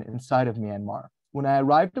situation inside of Myanmar. When I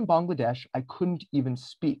arrived in Bangladesh, I couldn't even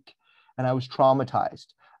speak, and I was traumatized.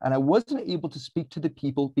 And I wasn't able to speak to the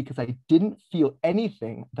people because I didn't feel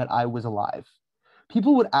anything that I was alive.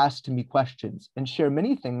 People would ask me questions and share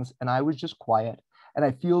many things, and I was just quiet. And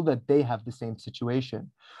I feel that they have the same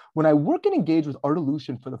situation. When I work and engage with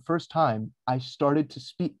Artolution for the first time, I started to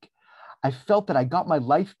speak. I felt that I got my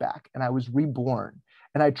life back and I was reborn.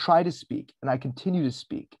 And I try to speak and I continue to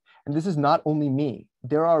speak. And this is not only me.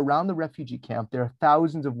 There are around the refugee camp, there are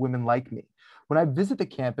thousands of women like me. When I visit the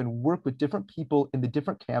camp and work with different people in the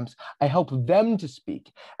different camps, I help them to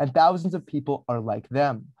speak, and thousands of people are like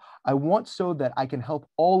them. I want so that I can help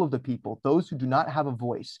all of the people, those who do not have a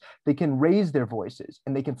voice. They can raise their voices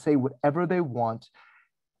and they can say whatever they want.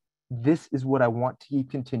 This is what I want to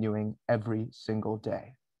keep continuing every single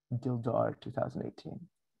day. Dildar,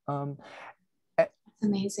 2018.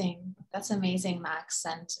 Amazing. That's amazing, Max,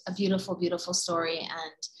 and a beautiful, beautiful story.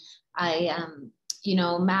 And I,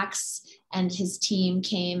 Max and his team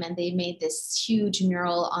came and they made this huge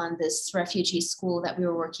mural on this refugee school that we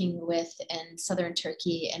were working with in southern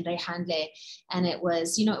Turkey in Reyhanli. And it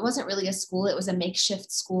was, it wasn't really a school, it was a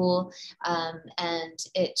makeshift school. And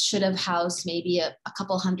it should have housed maybe a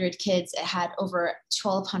couple hundred kids. It had over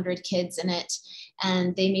 1,200 kids in it.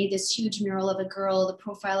 And they made this huge mural of a girl, the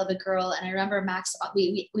profile of a girl. And I remember Max,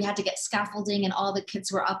 we had to get scaffolding, and all the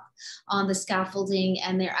kids were up on the scaffolding,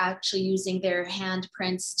 and they're actually using their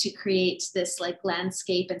handprints to create this like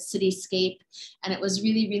landscape and cityscape. And it was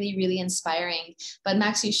really, really, really inspiring. But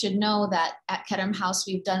Max, you should know that at Kerem House,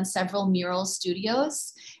 we've done several mural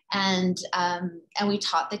studios. And we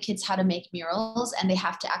taught the kids how to make murals, and they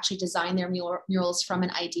have to actually design their murals from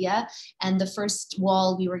an idea. And the first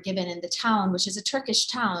wall we were given in the town, which is a Turkish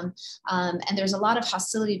town, and there's a lot of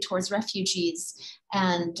hostility towards refugees.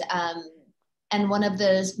 And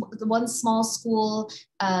one small school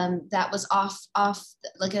that was off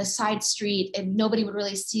like a side street, and nobody would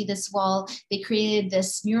really see this wall. They created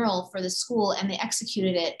this mural for the school and they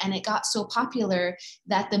executed it. And it got so popular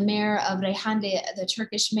that the mayor of Reyhanli, the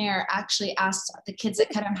Turkish mayor, actually asked the kids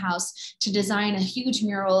at Kerem House to design a huge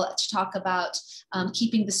mural to talk about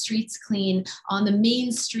keeping the streets clean on the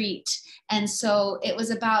main street. And so it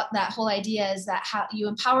was about that whole idea, is that how you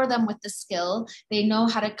empower them with the skill, they know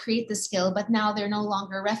how to create the skill, but now they're no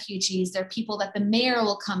longer refugees. They're people that the mayor will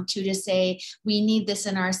will come to say, we need this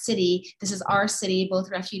in our city. This is our city,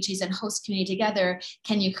 both refugees and host community together.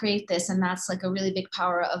 Can you create this? And that's like a really big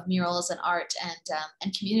power of murals and art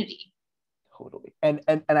and community. Totally.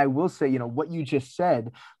 And I will say, you know, what you just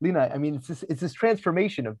said, Lena, I mean, it's this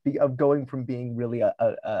transformation of going from being really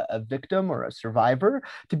a victim or a survivor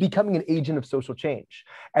to becoming an agent of social change.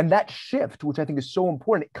 And that shift, which I think is so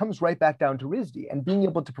important, it comes right back down to RISD and being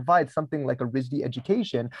able to provide something like a RISD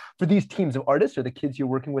education for these teams of artists or the kids you're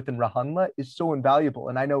working with in Rahanla is so invaluable.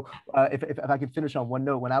 And I know if I can finish on one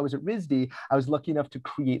note, when I was at RISD, I was lucky enough to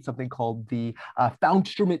create something called the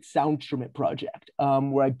Foundstrument Soundstrument Project,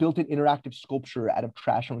 where I built an interactive sculpture out of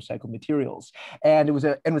trash and recycled materials, and it was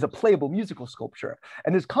a playable musical sculpture.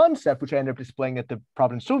 And this concept, which I ended up displaying at the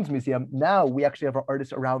Providence Children's Museum, now we actually have our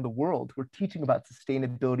artists around the world who are teaching about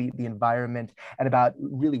sustainability, the environment, and about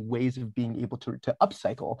really ways of being able to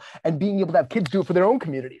upcycle and being able to have kids do it for their own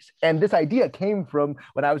communities. And this idea came from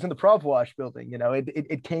when I was in the Provwash building. You know,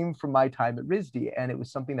 it came from my time at RISD, and it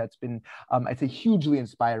was something that's been, I'd say, hugely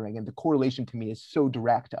inspiring. And the correlation to me is so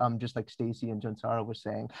direct, just like Stacy and Jonsara were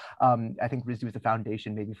saying. I think RISD was the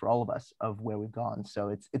foundation maybe for all of us of where we've gone.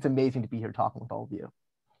 So it's amazing to be here talking with all of you.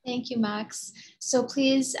 Thank you, Max. So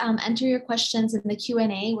please enter your questions in the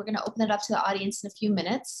Q&A. We're going to open it up to the audience in a few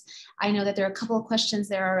minutes. I know that there are a couple of questions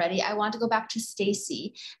there already. I want to go back to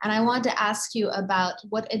Stacy, and I want to ask you about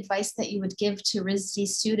what advice that you would give to RISD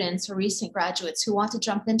students or recent graduates who want to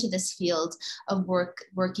jump into this field of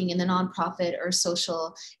working in the nonprofit or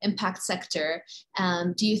social impact sector.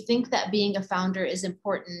 Do you think that being a founder is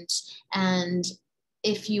important? And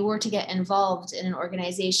if you were to get involved in an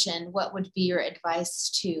organization, what would be your advice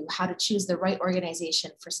to how to choose the right organization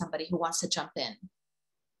for somebody who wants to jump in?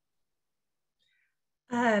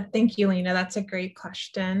 Thank you, Lena. That's a great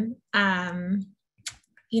question.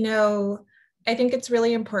 You know, I think it's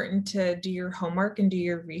really important to do your homework and do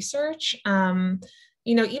your research. You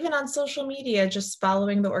know, even on social media, just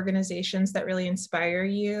following the organizations that really inspire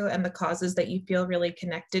you and the causes that you feel really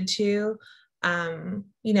connected to. You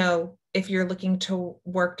know, if you're looking to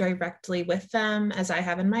work directly with them, as I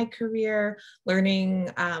have in my career, learning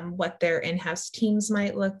what their in-house teams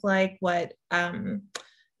might look like, what,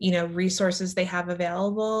 you know, resources they have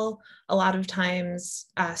available. A lot of times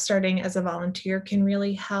starting as a volunteer can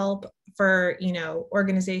really help for, you know,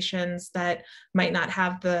 organizations that might not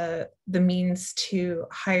have the means to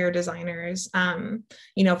hire designers.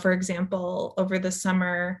 You know, for example, over the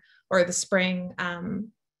summer or the spring,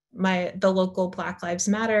 the local Black Lives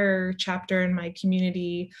Matter chapter in my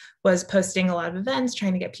community was posting a lot of events,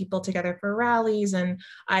 trying to get people together for rallies. And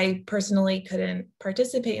I personally couldn't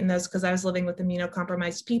participate in those because I was living with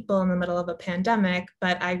immunocompromised people in the middle of a pandemic,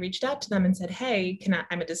 but I reached out to them and said, hey,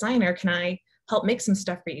 I'm a designer, can I help make some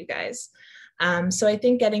stuff for you guys? So I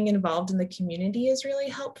think getting involved in the community is really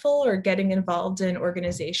helpful, or getting involved in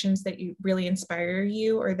organizations that you really inspire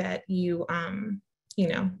you, or that you, you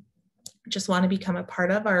know, just want to become a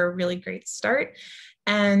part of, are a really great start.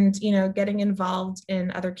 And, you know, getting involved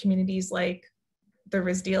in other communities like the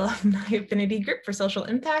RISD Alumni Affinity Group for Social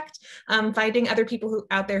Impact, finding other people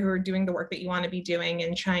out there who are doing the work that you want to be doing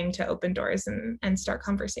and trying to open doors and start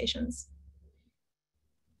conversations.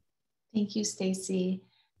 Thank you, Stacy.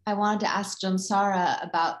 I wanted to ask Jonsara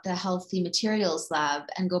about the Healthy Materials Lab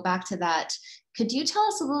and go back to that. Could you tell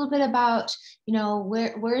us a little bit about, you know,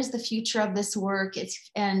 where is the future of this work?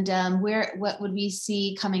 What would we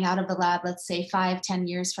see coming out of the lab, let's say 5-10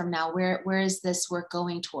 years from now? Where is this work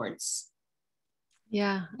going towards?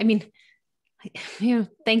 Yeah, I mean, you know,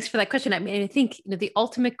 thanks for that question. I mean, I think, you know, the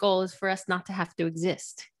ultimate goal is for us not to have to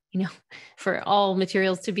exist, you know, for all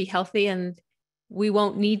materials to be healthy, and we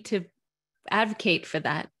won't need to advocate for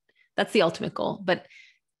that. That's the ultimate goal. But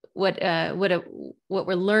what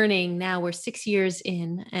we're learning now, we're 6 years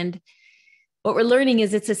in, and what we're learning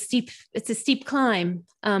is it's a steep climb.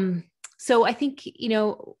 So I think, you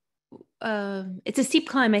know, it's a steep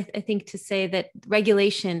climb, I think, to say that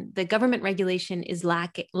the government regulation is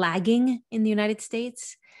lagging in the United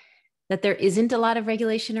States, that there isn't a lot of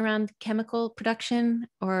regulation around chemical production,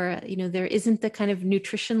 or, you know, there isn't the kind of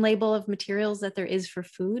nutrition label of materials that there is for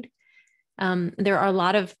food. There are a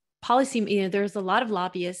lot of policy, you know, there's a lot of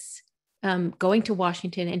lobbyists going to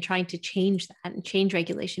Washington and trying to change that and change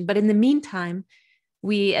regulation. But in the meantime,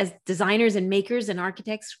 we as designers and makers and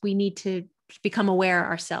architects, we need to become aware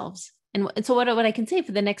ourselves. And so what I can say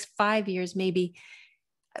for the next 5 years, maybe,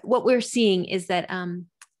 what we're seeing is that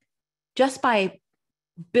just by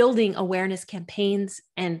building awareness campaigns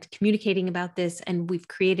and communicating about this, and we've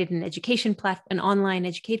created an online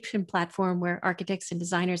education platform where architects and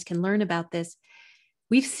designers can learn about this,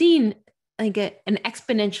 we've seen like an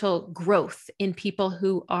exponential growth in people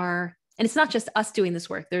who are, and it's not just us doing this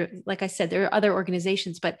work. There, like I said, there are other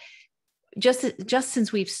organizations, but just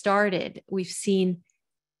since we've started, we've seen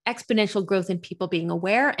exponential growth in people being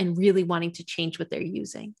aware and really wanting to change what they're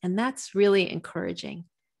using. And that's really encouraging.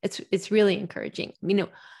 It's really encouraging. You know,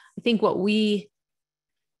 I think what we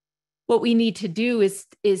need to do is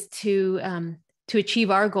to achieve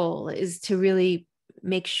our goal is to really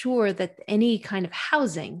make sure that any kind of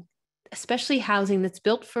housing, especially housing that's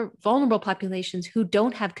built for vulnerable populations who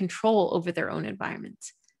don't have control over their own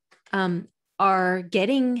environments, are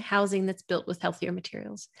getting housing that's built with healthier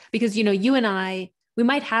materials. Because, you know, you and I, we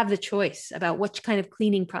might have the choice about what kind of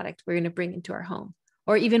cleaning product we're going to bring into our home,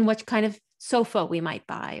 or even what kind of sofa we might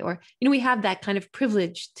buy, or, you know, we have that kind of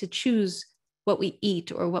privilege to choose what we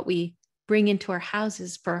eat or what we bring into our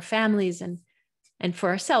houses for our families and for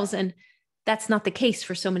ourselves. And that's not the case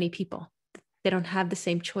for so many people. They don't have the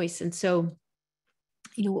same choice. And so,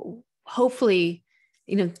 you know, hopefully,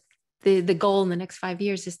 you know, the goal in the next 5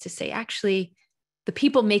 years is to say, actually, the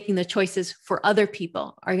people making the choices for other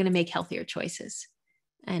people are going to make healthier choices.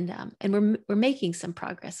 And we're making some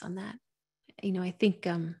progress on that. You know, I think,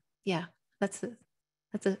 yeah, that's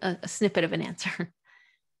a snippet of an answer.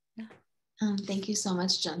 Yeah. Thank you so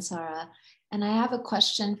much, Jansara. And I have a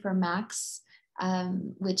question for Max,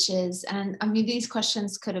 which is, and I mean, these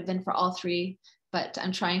questions could have been for all three, but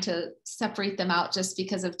I'm trying to separate them out just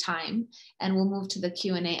because of time, and we'll move to the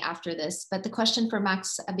Q&A after this. But the question for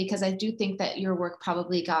Max, because I do think that your work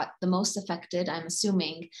probably got the most affected, I'm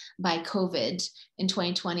assuming, by COVID in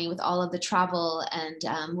 2020 with all of the travel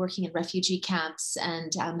and working in refugee camps,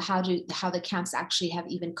 and how the camps actually have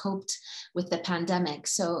even coped with the pandemic.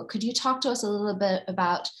 So could you talk to us a little bit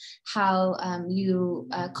about how you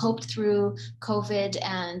coped through COVID,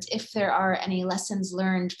 and if there are any lessons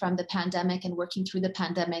learned from the pandemic and working through the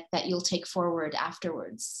pandemic that you'll take forward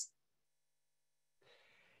afterwards?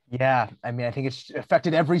 Yeah, I mean, I think it's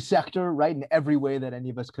affected every sector, right, in every way that any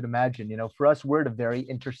of us could imagine. You know, for us, we're at a very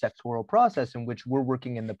intersectoral process in which we're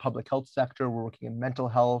working in the public health sector, we're working in mental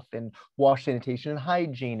health and wash, sanitation and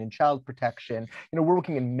hygiene and child protection. You know, we're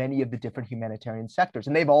working in many of the different humanitarian sectors,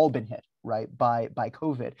 and they've all been hit, right, by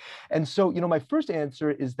COVID. And so, you know, my first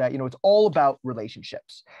answer is that, you know, it's all about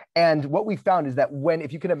relationships. And what we found is that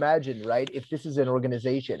if you can imagine, right, if this is an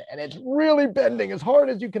organization and it's really bending as hard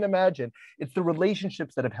as you can imagine, it's the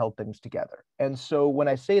relationships that have held things together. And so when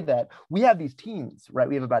I say that, we have these teams, right?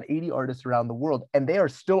 We have about 80 artists around the world, and they are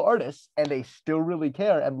still artists and they still really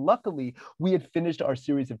care. And luckily, we had finished our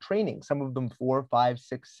series of training, some of them 4, 5,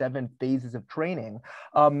 6, 7 phases of training,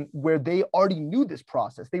 where they already knew this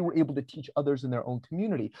process. They were able to teach others in their own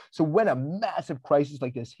community. So when a massive crisis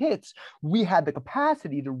like this hits, we had the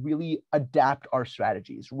capacity to really adapt our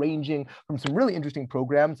strategies, ranging from some really interesting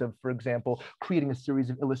programs of, for example, creating a series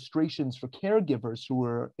of illustrations for caregivers who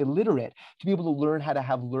were illiterate to be able to learn how to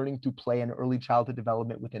have learning through play and early childhood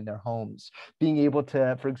development within their homes. Being able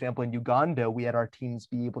to, for example, in Uganda, we had our teams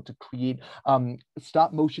be able to create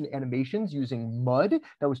stop motion animations using mud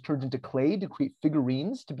that was turned into clay to create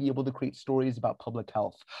figurines to be able to create stories about public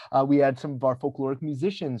health. We had some of our folkloric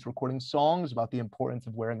musicians recording songs about the importance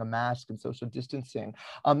of wearing a mask and social distancing,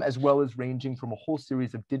 as well as ranging from a whole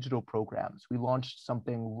series of digital programs. We launched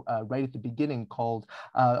something right at the beginning called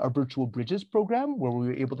our Virtual Bridges program, where we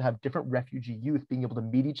were able to have different refugee youth being able to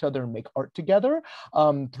meet each other and make art together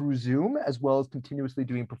through Zoom, as well as continuously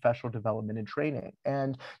doing professional development and training.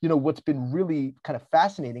 And, you know, what's been really kind of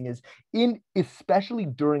fascinating is especially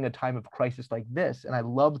during a time of crisis like this, and I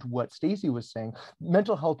loved what Stacey was saying,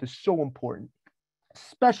 mental health is so important,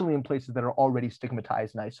 especially in places that are already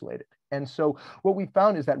stigmatized and isolated. And so what we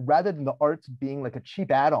found is that rather than the arts being like a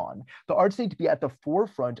cheap add-on, the arts need to be at the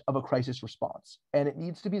forefront of a crisis response. And it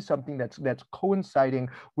needs to be something that's coinciding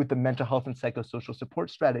with the mental health and psychosocial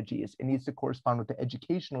support strategies. It needs to correspond with the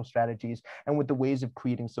educational strategies and with the ways of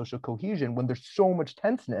creating social cohesion when there's so much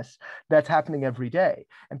tenseness that's happening every day.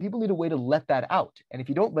 And people need a way to let that out. And if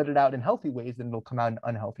you don't let it out in healthy ways, then it'll come out in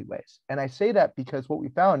unhealthy ways. And I say that because what we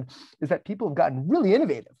found is that people have gotten really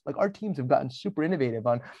innovative. Like our teams have gotten super innovative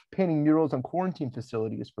on painting murals on quarantine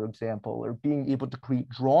facilities, for example, or being able to create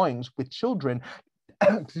drawings with children,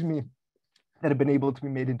 excuse me, that have been able to be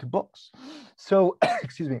made into books. So,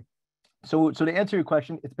 excuse me. So to answer your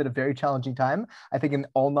question, it's been a very challenging time. I think in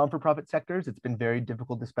all non-for-profit sectors, it's been very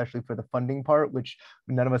difficult, especially for the funding part, which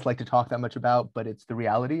none of us like to talk that much about, but it's the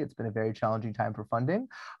reality. It's been a very challenging time for funding.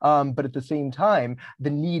 But at the same time, the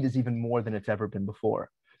need is even more than it's ever been before.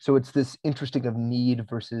 So it's this interesting of need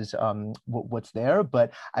versus what's there.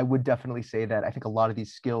 But I would definitely say that I think a lot of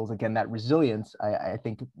these skills, again, that resilience, I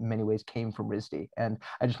think in many ways came from RISD. And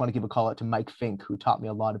I just want to give a call out to Mike Fink, who taught me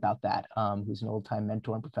a lot about that, who's an old time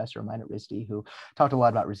mentor and professor of mine at RISD, who talked a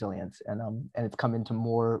lot about resilience, and it's come into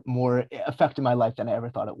more effect in my life than I ever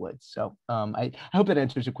thought it would. So I hope that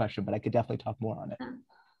answers your question, but I could definitely talk more on it.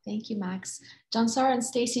 Thank you, Max. Johnsara and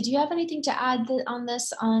Stacy, do you have anything to add on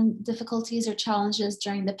this, on difficulties or challenges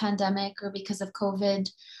during the pandemic or because of COVID,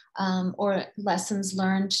 or lessons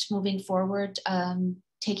learned moving forward,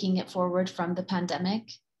 taking it forward from the pandemic?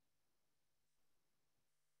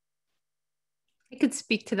 I could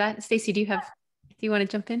speak to that. Stacy, do you want to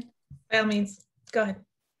jump in? By all means, go ahead.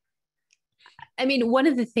 I mean, one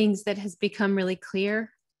of the things that has become really clear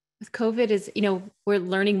with COVID is, we're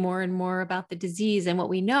learning more and more about the disease. And what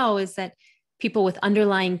we know is that people with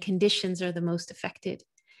underlying conditions are the most affected.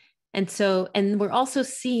 And we're also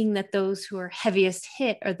seeing that those who are heaviest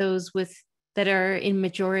hit are those that are in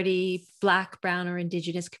majority Black, Brown, or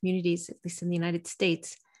Indigenous communities, at least in the United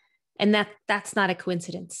States. And that's not a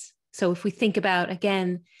coincidence. So if we think about,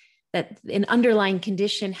 again, that an underlying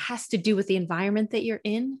condition has to do with the environment that you're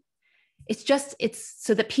in, it's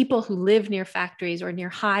so that people who live near factories or near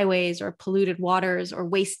highways or polluted waters or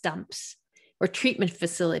waste dumps or treatment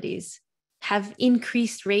facilities have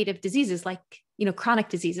increased rate of diseases like, chronic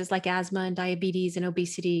diseases like asthma and diabetes and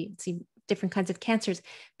obesity, different kinds of cancers,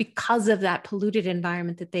 because of that polluted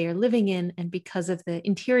environment that they are living in, and because of the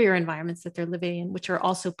interior environments that they're living in, which are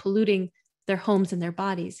also polluting their homes and their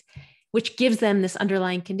bodies, which gives them this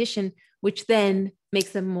underlying condition, which then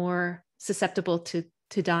makes them more susceptible to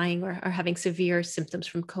dying or having severe symptoms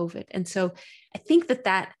from COVID. And so I think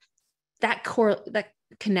that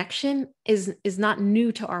connection is not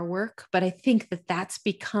new to our work, but I think that that's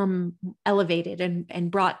become elevated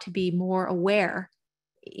and brought to be more aware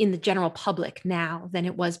in the general public now than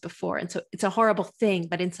it was before. And so it's a horrible thing,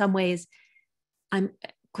 but in some ways, I'm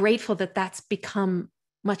grateful that that's become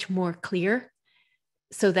much more clear,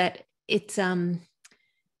 so that it's, an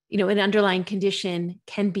underlying condition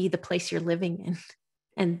can be the place you're living in.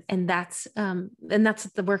 And that's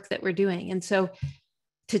the work that we're doing. And so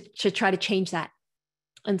to try to change that.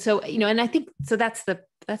 And so, and I think, so that's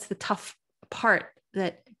the tough part,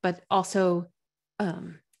 but also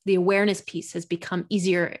the awareness piece has become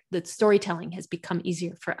easier. The storytelling has become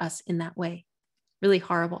easier for us in that way. Really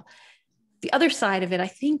horrible. The other side of it, I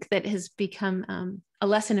think, that has become a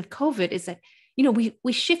lesson of COVID is that,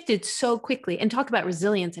 we shifted so quickly, and talk about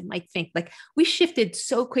resilience and Mike Fink, like we shifted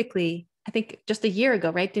so quickly, I think just a year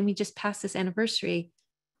ago, right? Didn't we just pass this anniversary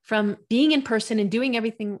from being in person and doing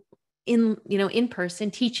everything in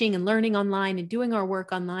person, teaching and learning online and doing our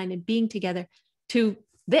work online and being together, to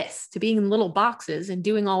being in little boxes and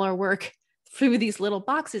doing all our work through these little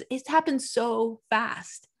boxes. It's happened so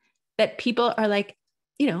fast that people are like,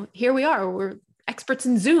 here we are, we're experts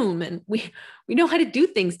in Zoom, and we know how to do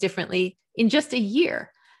things differently in just a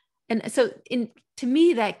year. And so to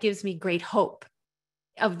me, that gives me great hope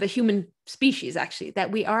of the human species, actually,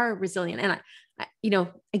 that we are resilient. And I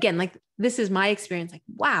again, like, this is my experience, like,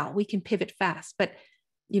 wow, we can pivot fast. But,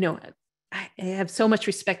 I have so much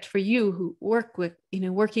respect for you who work with,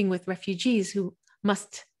 working with refugees who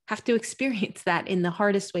must have to experience that in the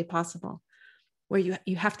hardest way possible, where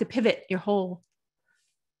you have to pivot, your whole,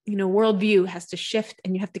 worldview has to shift,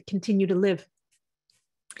 and you have to continue to live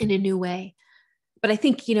in a new way. But I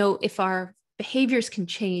think, if our behaviors can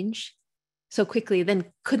change so quickly, then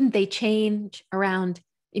couldn't they change around,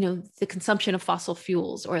 the consumption of fossil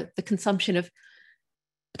fuels, or the consumption of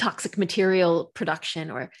toxic material production,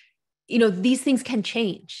 or, these things can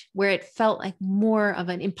change, where it felt like more of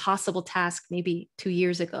an impossible task maybe 2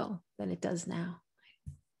 years ago than it does now.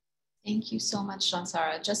 Thank you so much,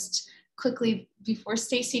 Johnsara. Just quickly, before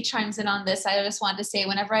Stacy chimes in on this, I just wanted to say,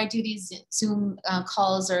 whenever I do these Zoom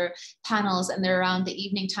calls or panels and they're around the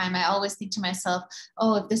evening time, I always think to myself,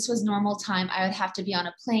 oh, if this was normal time, I would have to be on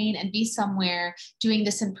a plane and be somewhere doing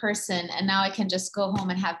this in person. And now I can just go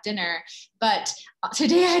home and have dinner. But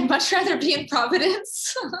today I'd much rather be in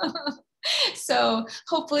Providence. So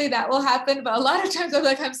hopefully that will happen. But a lot of times I'm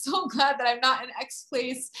like, I'm so glad that I'm not in X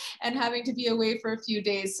place and having to be away for a few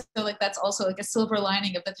days. So like, that's also like a silver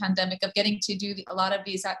lining of the pandemic, of getting to do a lot of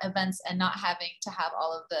these events and not having to have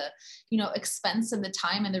all of the, expense and the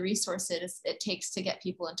time and the resources it takes to get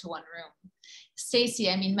people into one room. Stacy,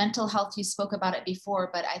 I mean, mental health, you spoke about it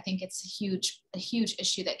before, but I think it's a huge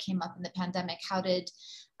issue that came up in the pandemic. How did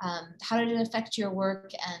it affect your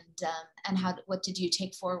work, and what did you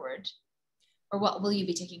take forward? Or what will you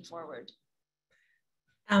be taking forward?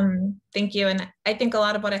 Thank you. And I think a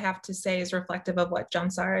lot of what I have to say is reflective of what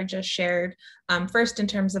Jansara just shared. First, in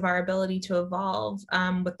terms of our ability to evolve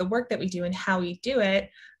with the work that we do and how we do it,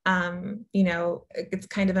 it's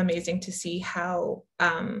kind of amazing to see how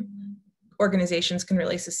organizations can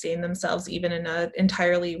really sustain themselves even in an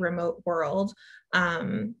entirely remote world.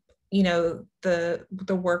 The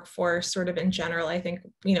workforce sort of in general, I think,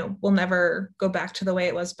 will never go back to the way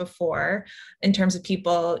it was before in terms of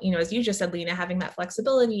people, as you just said, Lena, having that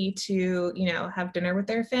flexibility to, have dinner with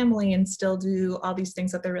their family and still do all these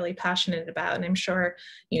things that they're really passionate about. And I'm sure,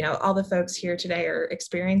 all the folks here today are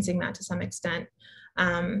experiencing that to some extent.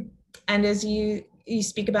 And as you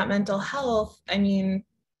speak about mental health, I mean,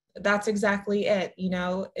 that's exactly it.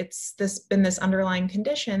 It's been this underlying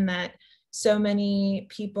condition that so many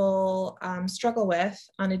people struggle with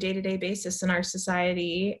on a day-to-day basis in our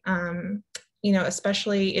society.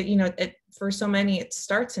 Especially, for so many, it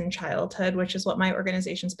starts in childhood, which is what my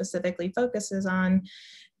organization specifically focuses on.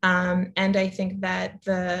 And I think that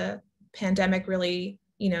the pandemic really,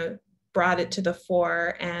 brought it to the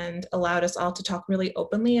fore and allowed us all to talk really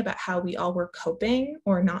openly about how we all were coping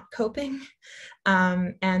or not coping,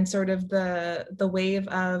 and sort of the wave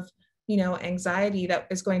of anxiety that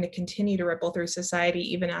is going to continue to ripple through society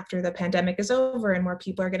even after the pandemic is over and more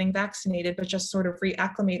people are getting vaccinated, but just sort of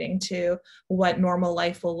reacclimating to what normal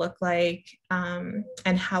life will look like,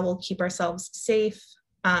 and how we'll keep ourselves safe,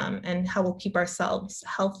 and how we'll keep ourselves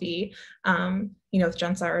healthy, with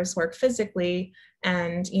Jansara's work physically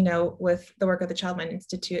and, with the work of the Child Mind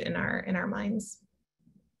Institute in our minds.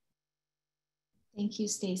 Thank you,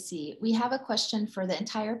 Stacy. We have a question for the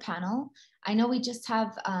entire panel. I know we just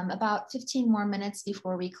have about 15 more minutes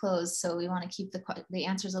before we close, so we want to keep the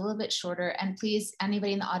answers a little bit shorter. And please,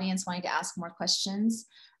 anybody in the audience wanting to ask more questions,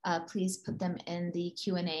 please put them in the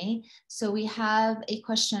Q&A. So we have a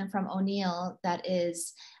question from O'Neill that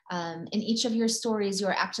is, in each of your stories, you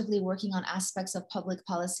are actively working on aspects of public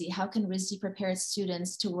policy. How can RISD prepare its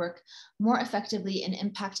students to work more effectively in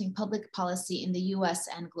impacting public policy in the US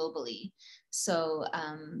and globally? So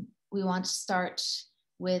we want to start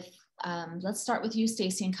with, let's start with you,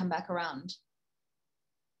 Stacy, and come back around.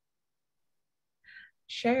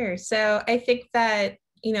 Sure. So I think that,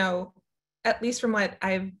 at least from what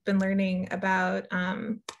I've been learning about,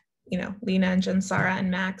 Lena and Jansara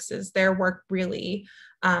and Max, is their work really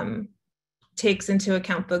takes into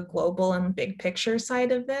account the global and big picture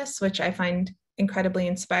side of this, which I find incredibly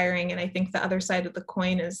inspiring. And I think the other side of the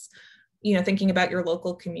coin is, thinking about your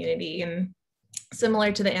local community. And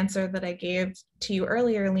similar to the answer that I gave to you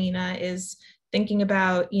earlier, Lena, is thinking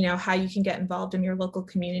about, how you can get involved in your local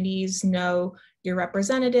communities, know your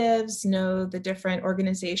representatives, know the different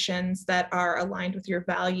organizations that are aligned with your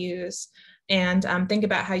values, and think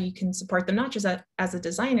about how you can support them, not just as a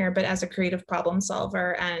designer, but as a creative problem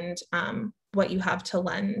solver, and what you have to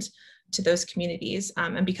lend to those communities,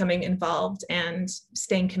 and becoming involved and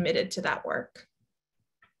staying committed to that work.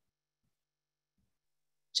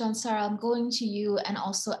 Jansara, I'm going to you and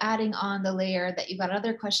also adding on the layer that you've got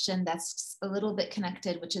another question that's a little bit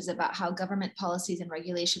connected, which is about how government policies and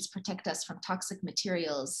regulations protect us from toxic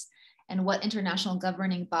materials and what international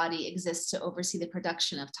governing body exists to oversee the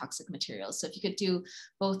production of toxic materials. So if you could do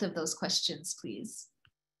both of those questions, please.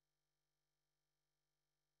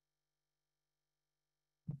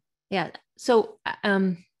 Yeah, so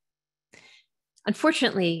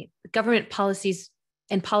unfortunately, government policies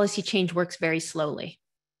and policy change works very slowly.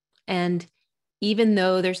 And even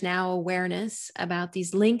though there's now awareness about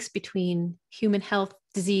these links between human health,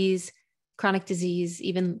 disease, chronic disease,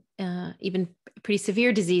 even pretty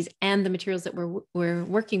severe disease, and the materials that we're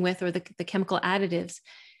working with, or the chemical additives,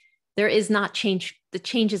 there is not change. The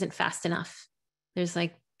change isn't fast enough. There's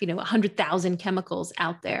 100,000 chemicals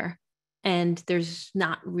out there, and there's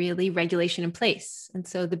not really regulation in place. And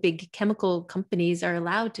so the big chemical companies are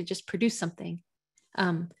allowed to just produce something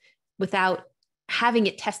without having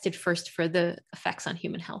it tested first for the effects on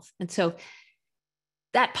human health. And so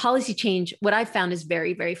that policy change, what I've found, is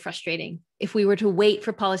very, very frustrating. If we were to wait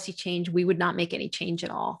for policy change, we would not make any change at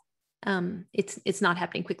all. It's not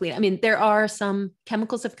happening quickly. I mean, there are some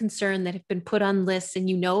chemicals of concern that have been put on lists,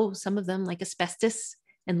 and some of them, like asbestos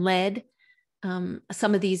and lead. Some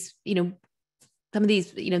of these,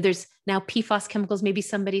 there's now PFAS chemicals. Maybe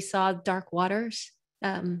somebody saw Dark Waters,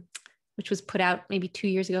 which was put out maybe 2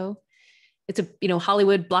 years ago. It's a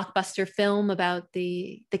Hollywood blockbuster film about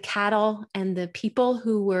the cattle and the people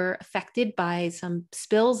who were affected by some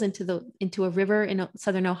spills into a river in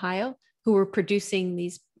southern Ohio, who were producing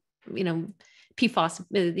these PFAS,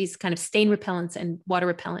 these kind of stain repellents and water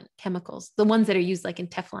repellent chemicals, the ones that are used like in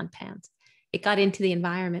Teflon pans. It got into the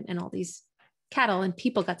environment, and all these cattle and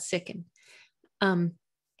people got sick. And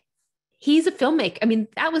he's a filmmaker. I mean,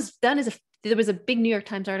 that was done there was a big New York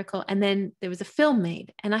Times article, and then there was a film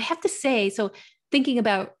made. And I have to say, so thinking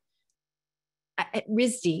about at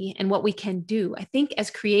RISD and what we can do, I think as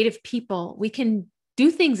creative people, we can do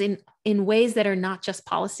things in ways that are not just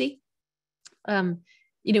policy.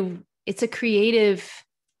 It's a creative,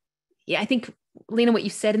 I think, Lena, what you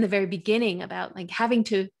said in the very beginning about like having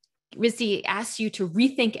to, RISD asks you to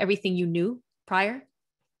rethink everything you knew prior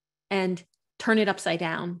and turn it upside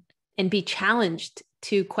down and be challenged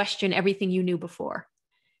to question everything you knew before.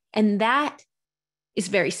 And that is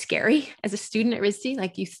very scary as a student at RISD.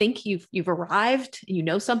 Like you think you've arrived, you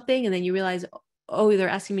know something, and then you realize, oh, they're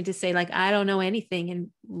asking me to say like, I don't know anything and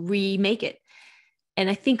remake it. And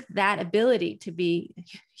I think that ability to be,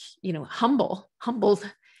 humbled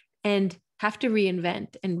and have to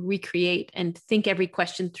reinvent and recreate and think every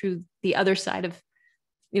question through the other side of,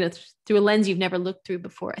 through a lens you've never looked through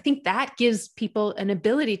before. I think that gives people an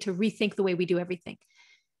ability to rethink the way we do everything.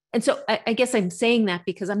 And so I guess I'm saying that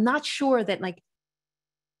because I'm not sure that like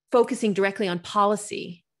focusing directly on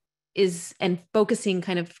policy and focusing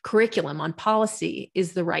kind of curriculum on policy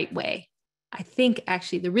is the right way. I think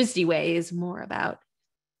actually the RISD way is more about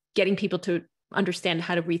getting people to understand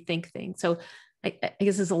how to rethink things. So I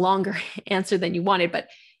guess it's a longer answer than you wanted, but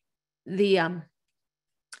there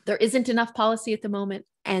isn't enough policy at the moment,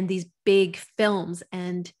 and these big films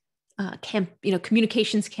and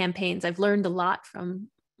communications campaigns. I've learned a lot from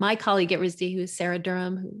my colleague at RISD, who is Sarah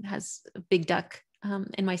Durham, who has a Big Duck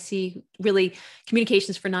NYC, really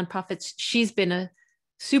communications for nonprofits. She's been a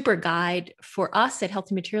super guide for us at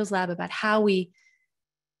Healthy Materials Lab about how we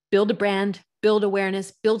build a brand, build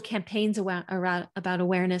awareness, build campaigns about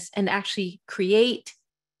awareness, and actually create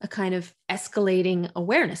a kind of escalating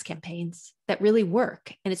awareness campaigns that really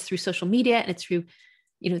work. And it's through social media, and it's through,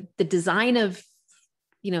 the design of,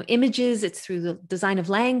 images, it's through the design of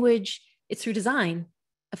language, it's through design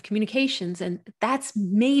of communications. And that's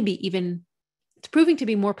maybe even, it's proving to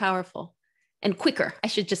be more powerful and quicker. I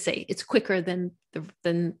should just say it's quicker than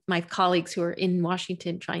my colleagues who are in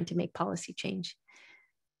Washington trying to make policy change.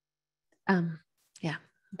 I'm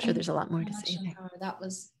sure there's a lot more to say there. That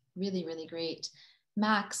was really, really great.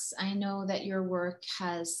 Max, I know that your work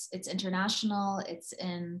it's international, it's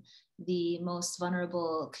in the most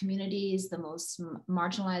vulnerable communities, the most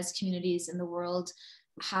marginalized communities in the world.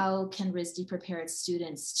 How can RISD prepare its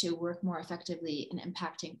students to work more effectively in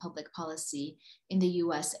impacting public policy in the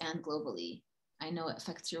US and globally? I know it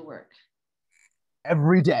affects your work.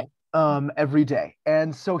 Every day.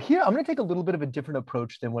 And so here, I'm going to take a little bit of a different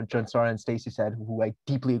approach than what Jansara and Stacy said, who I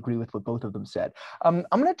deeply agree with what both of them said. I'm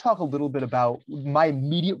going to talk a little bit about my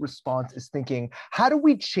immediate response is thinking, how do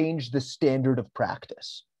we change the standard of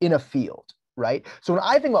practice in a field? Right? So when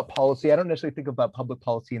I think about policy, I don't necessarily think about public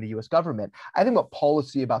policy in the US government. I think about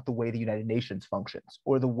policy about the way the United Nations functions,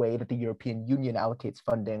 or the way that the European Union allocates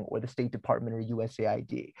funding, or the State Department, or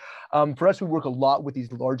USAID. For us, we work a lot with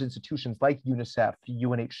these large institutions like UNICEF,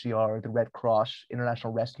 UNHCR, the Red Cross,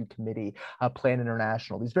 International Rescue Committee, Plan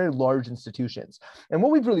International, these very large institutions. And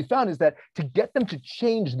what we've really found is that to get them to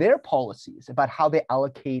change their policies about how they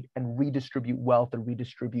allocate and redistribute wealth and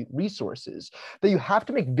redistribute resources, that you have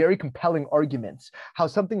to make very compelling arguments how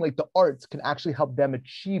something like the arts can actually help them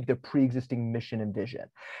achieve their pre-existing mission and vision.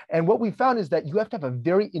 And what we found is that you have to have a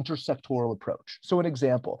very intersectoral approach. So an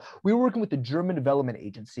example, we were working with the German development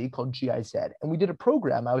agency called GIZ, and we did a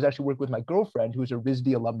program. I was actually working with my girlfriend, who is a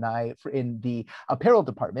RISD alumni in the apparel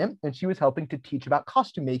department, and she was helping to teach about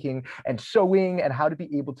costume making and sewing and how to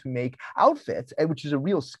be able to make outfits, which is a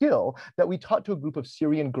real skill that we taught to a group of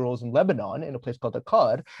Syrian girls in Lebanon in a place called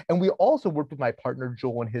Akkad. And we also worked with my partner,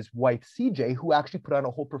 Joel, and his wife, CJ, who actually put on a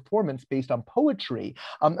whole performance based on poetry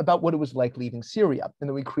about what it was like leaving Syria. And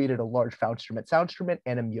then we created a large sound instrument,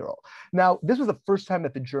 and a mural. Now, this was the first time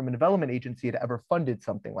that the German Development Agency had ever funded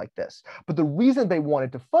something like this. But the reason they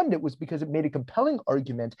wanted to fund it was because it made a compelling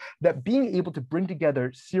argument that being able to bring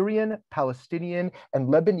together Syrian, Palestinian, and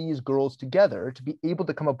Lebanese girls together to be able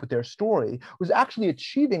to come up with their story was actually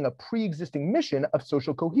achieving a pre-existing mission of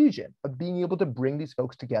social cohesion, of being able to bring these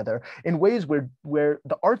folks together in ways where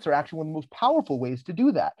the arts are actually one of the most powerful ways to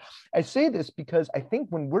do that. I say this because I think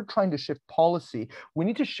when we're trying to shift policy, we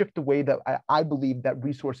need to shift the way that I believe that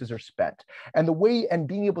resources are spent, and the way, and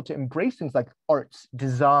being able to embrace things like arts,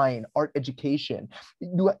 design, art education.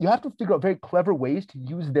 You have to figure out very clever ways to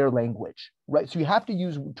use their language, right? So you have to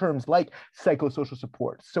use terms like psychosocial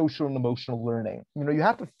support, social and emotional learning. You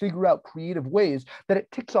have to figure out creative ways that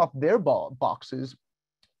it ticks off their boxes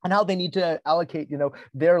and how they need to allocate,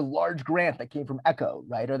 their large grant that came from ECHO,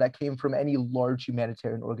 right? Or that came from any large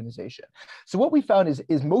humanitarian organization. So what we found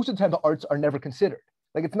is most of the time the arts are never considered.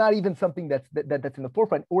 Like, it's not even something that's in the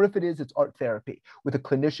forefront, or if it is, it's art therapy with a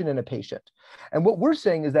clinician and a patient. And what we're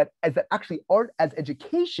saying is that actually art as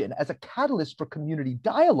education, as a catalyst for community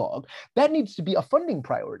dialogue, that needs to be a funding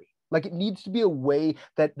priority. Like, it needs to be a way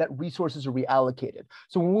that resources are reallocated.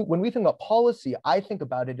 So when we think about policy, I think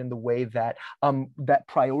about it in the way that that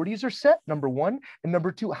priorities are set, number one, and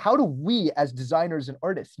number two, how do we as designers and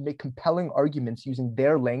artists make compelling arguments using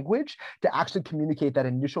their language to actually communicate that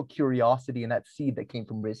initial curiosity and that seed that came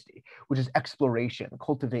from RISD, which is exploration,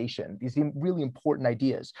 cultivation, these really important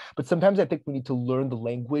ideas. But sometimes I think we need to learn the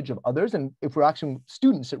language of others. And if we're actually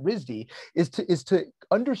students at RISD, is to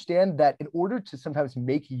understand that in order to sometimes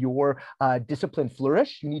make your discipline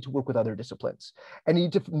flourish, you need to work with other disciplines, and you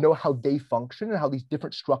need to know how they function and how these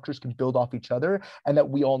different structures can build off each other, and that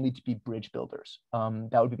we all need to be bridge builders.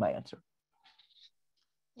 That would be my answer.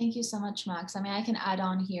 Thank you so much, Max. I mean, I can add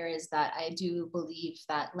on here is that I do believe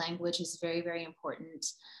that language is very, very important.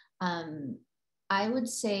 I would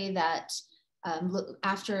say that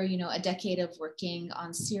after a decade of working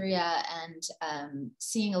on Syria and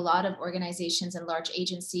seeing a lot of organizations and large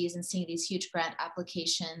agencies and seeing these huge grant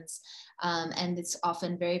applications, and it's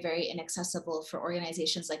often very, very inaccessible for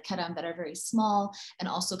organizations like Karam that are very small and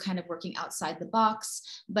also kind of working outside the box.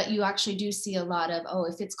 But you actually do see a lot of, oh,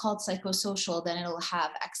 if it's called psychosocial, then it'll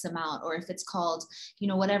have X amount, or if it's called,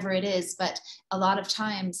 whatever it is. But a lot of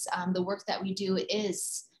times the work that we do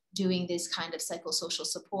is doing this kind of psychosocial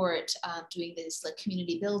support, doing this like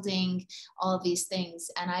community building, all of these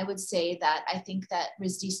things. And I would say that I think that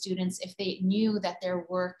RISD students, if they knew that their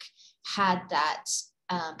work had that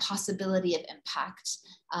possibility of impact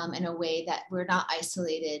in a way that we're not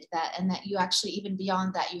isolated, and that you actually, even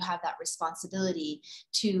beyond that, you have that responsibility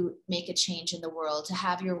to make a change in the world, to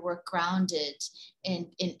have your work grounded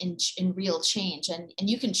in real change. And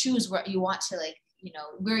you can choose where you want to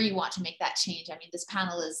where you want to make that change. I mean, this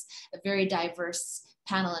panel is a very diverse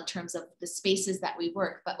panel in terms of the spaces that we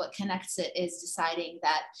work, but what connects it is deciding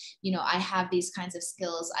that, I have these kinds of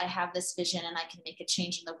skills, I have this vision, and I can make a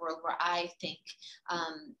change in the world where I think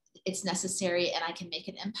it's necessary and I can make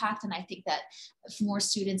an impact. And I think that if more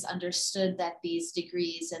students understood that these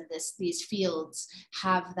degrees and these fields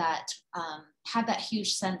have that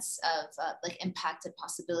huge sense of like impact and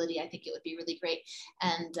possibility, I think it would be really great.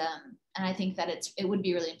 And I think that it would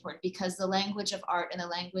be really important, because the language of art and the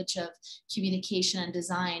language of communication and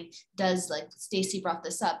design does, like Stacey brought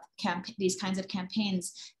this up, these kinds of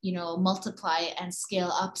campaigns, multiply and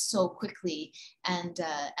scale up so quickly. And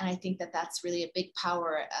I think that that's really a big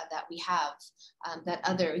power that we have, that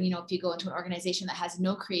other, if you go into an organization that has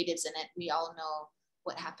no creatives in it, we all know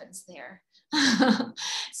what happens there.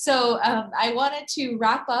 So I wanted to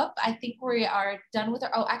wrap up. I think we are done with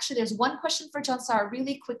actually there's one question for Jansar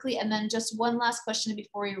really quickly, and then just one last question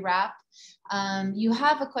before we wrap. You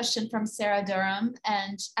have a question from Sarah Durham,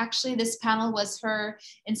 and actually this panel was her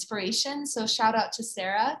inspiration, so shout out to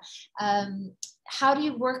Sarah. How do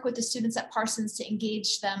you work with the students at Parsons to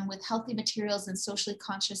engage them with healthy materials and socially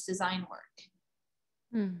conscious design work?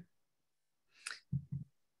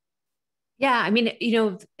 Yeah, I mean,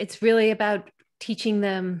 it's really about teaching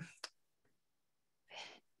them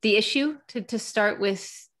the issue, to start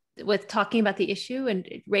with talking about the issue and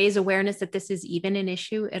raise awareness that this is even an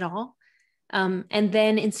issue at all. And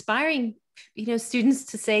then inspiring, students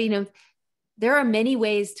to say, there are many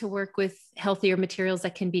ways to work with healthier materials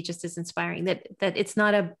that can be just as inspiring, that it's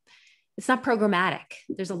not programmatic.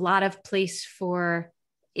 There's a lot of place for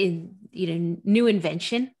new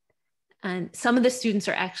invention. And some of the students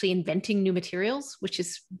are actually inventing new materials, which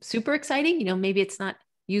is super exciting. Maybe it's not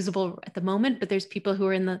usable at the moment, but there's people who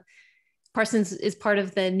are Parsons is part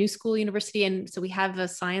of the New School University. And so we have a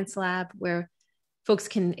science lab where folks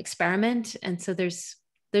can experiment. And so there's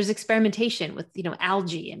experimentation with,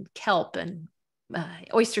 algae and kelp and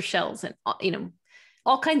oyster shells and,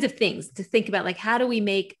 all kinds of things to think about, like, how do we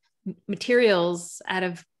make materials out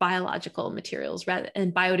of biological materials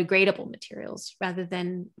and biodegradable materials rather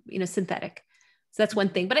than synthetic. So that's one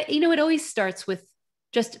thing. But it always starts with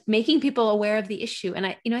just making people aware of the issue. And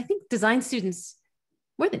I think design students,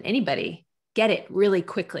 more than anybody, get it really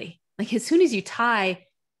quickly. Like, as soon as you tie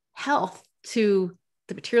health to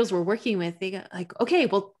the materials we're working with, they go like, okay,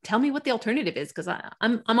 well, tell me what the alternative is, because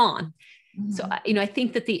I'm on. Mm-hmm. So I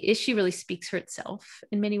think that the issue really speaks for itself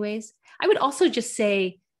in many ways. I would also just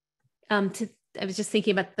say, I was just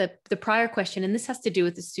thinking about the prior question, and this has to do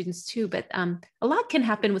with the students too, but a lot can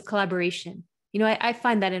happen with collaboration. I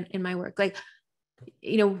find that in my work, like,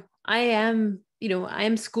 I am, I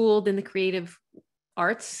am schooled in the creative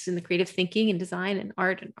arts, in the creative thinking and design and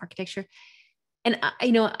art and architecture. And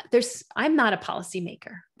I'm not a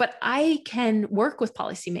policymaker, but I can work with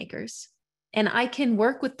policymakers and I can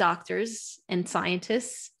work with doctors and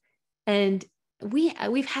scientists. And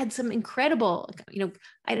we've had some incredible,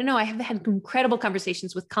 I have had incredible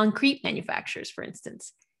conversations with concrete manufacturers, for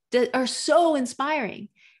instance, that are so inspiring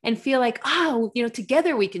and feel like,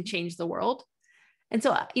 together we can change the world. And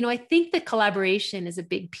so, I think that collaboration is a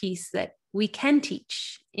big piece that we can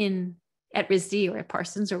teach at RISD or at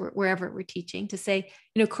Parsons or wherever we're teaching, to say,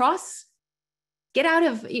 get out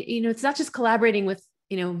of, it's not just collaborating with,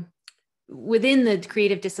 within the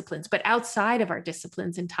creative disciplines, but outside of our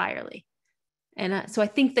disciplines entirely. And so I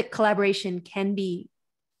think that collaboration can be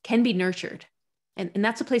nurtured. And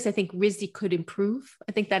that's a place I think RISD could improve.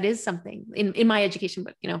 I think that is something in my education,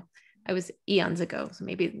 but, I was eons ago, so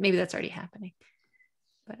maybe that's already happening.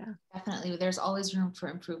 But definitely, there's always room for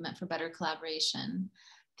improvement, for better collaboration.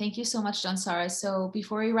 Thank you so much, Jansara. So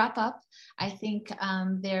before we wrap up, I think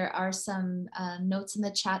there are some notes in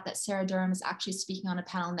the chat that Sarah Durham is actually speaking on a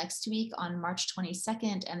panel next week on March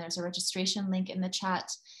 22nd, and there's a registration link in the chat.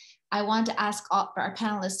 I want to ask all our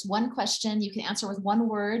panelists one question. You can answer with one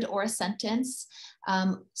word or a sentence.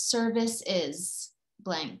 Service is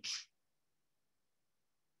blank.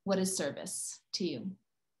 What is service to you?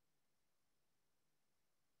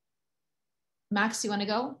 Max, you want to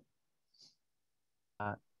go?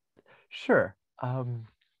 Sure. I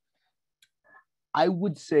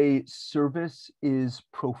would say service is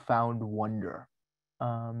profound wonder.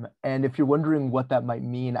 And if you're wondering what that might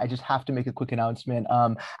mean, I just have to make a quick announcement.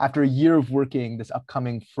 After a year of working, this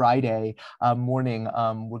upcoming Friday morning,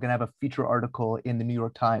 we're going to have a feature article in the New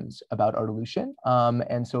York Times about Artolution.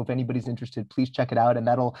 And so if anybody's interested, please check it out. And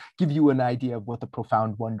that'll give you an idea of what the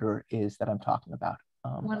profound wonder is that I'm talking about.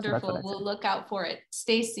 Wonderful. So we'll look out for it.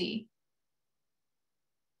 Stacy.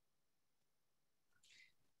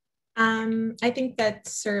 I think that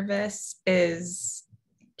service is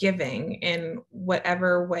giving in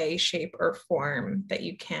whatever way, shape, or form that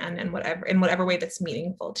you can, and in whatever way that's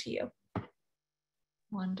meaningful to you.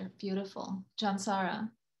 Wonderful, beautiful. Jansara.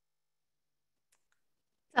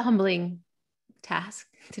 It's a humbling task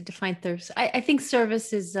to define service. I think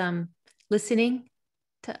service is listening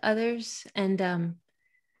to others and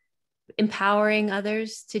empowering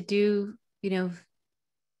others to do,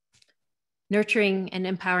 nurturing and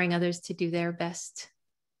empowering others to do their best,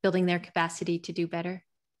 building their capacity to do better.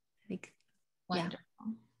 I think. Wonderful.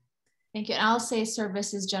 Yeah. Thank you. And I'll say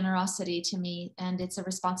service is generosity to me, and it's a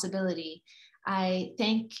responsibility. I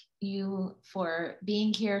thank you for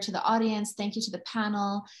being here, to the audience. Thank you to the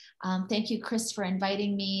panel. Thank you, Chris, for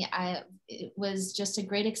inviting me. It was just a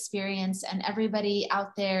great experience. And everybody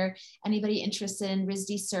out there, anybody interested in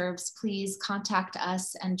RISD Serves, please contact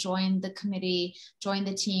us and join the committee, join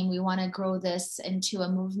the team. We want to grow this into a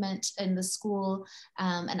movement in the school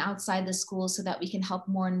and outside the school so that we can help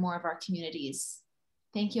more and more of our communities.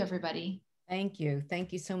 Thank you, everybody. Thank you.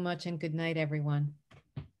 Thank you so much, and good night, everyone.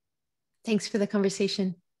 Thanks for the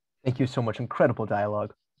conversation. Thank you so much. Incredible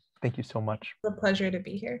dialogue. Thank you so much. It's a pleasure to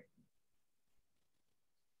be here.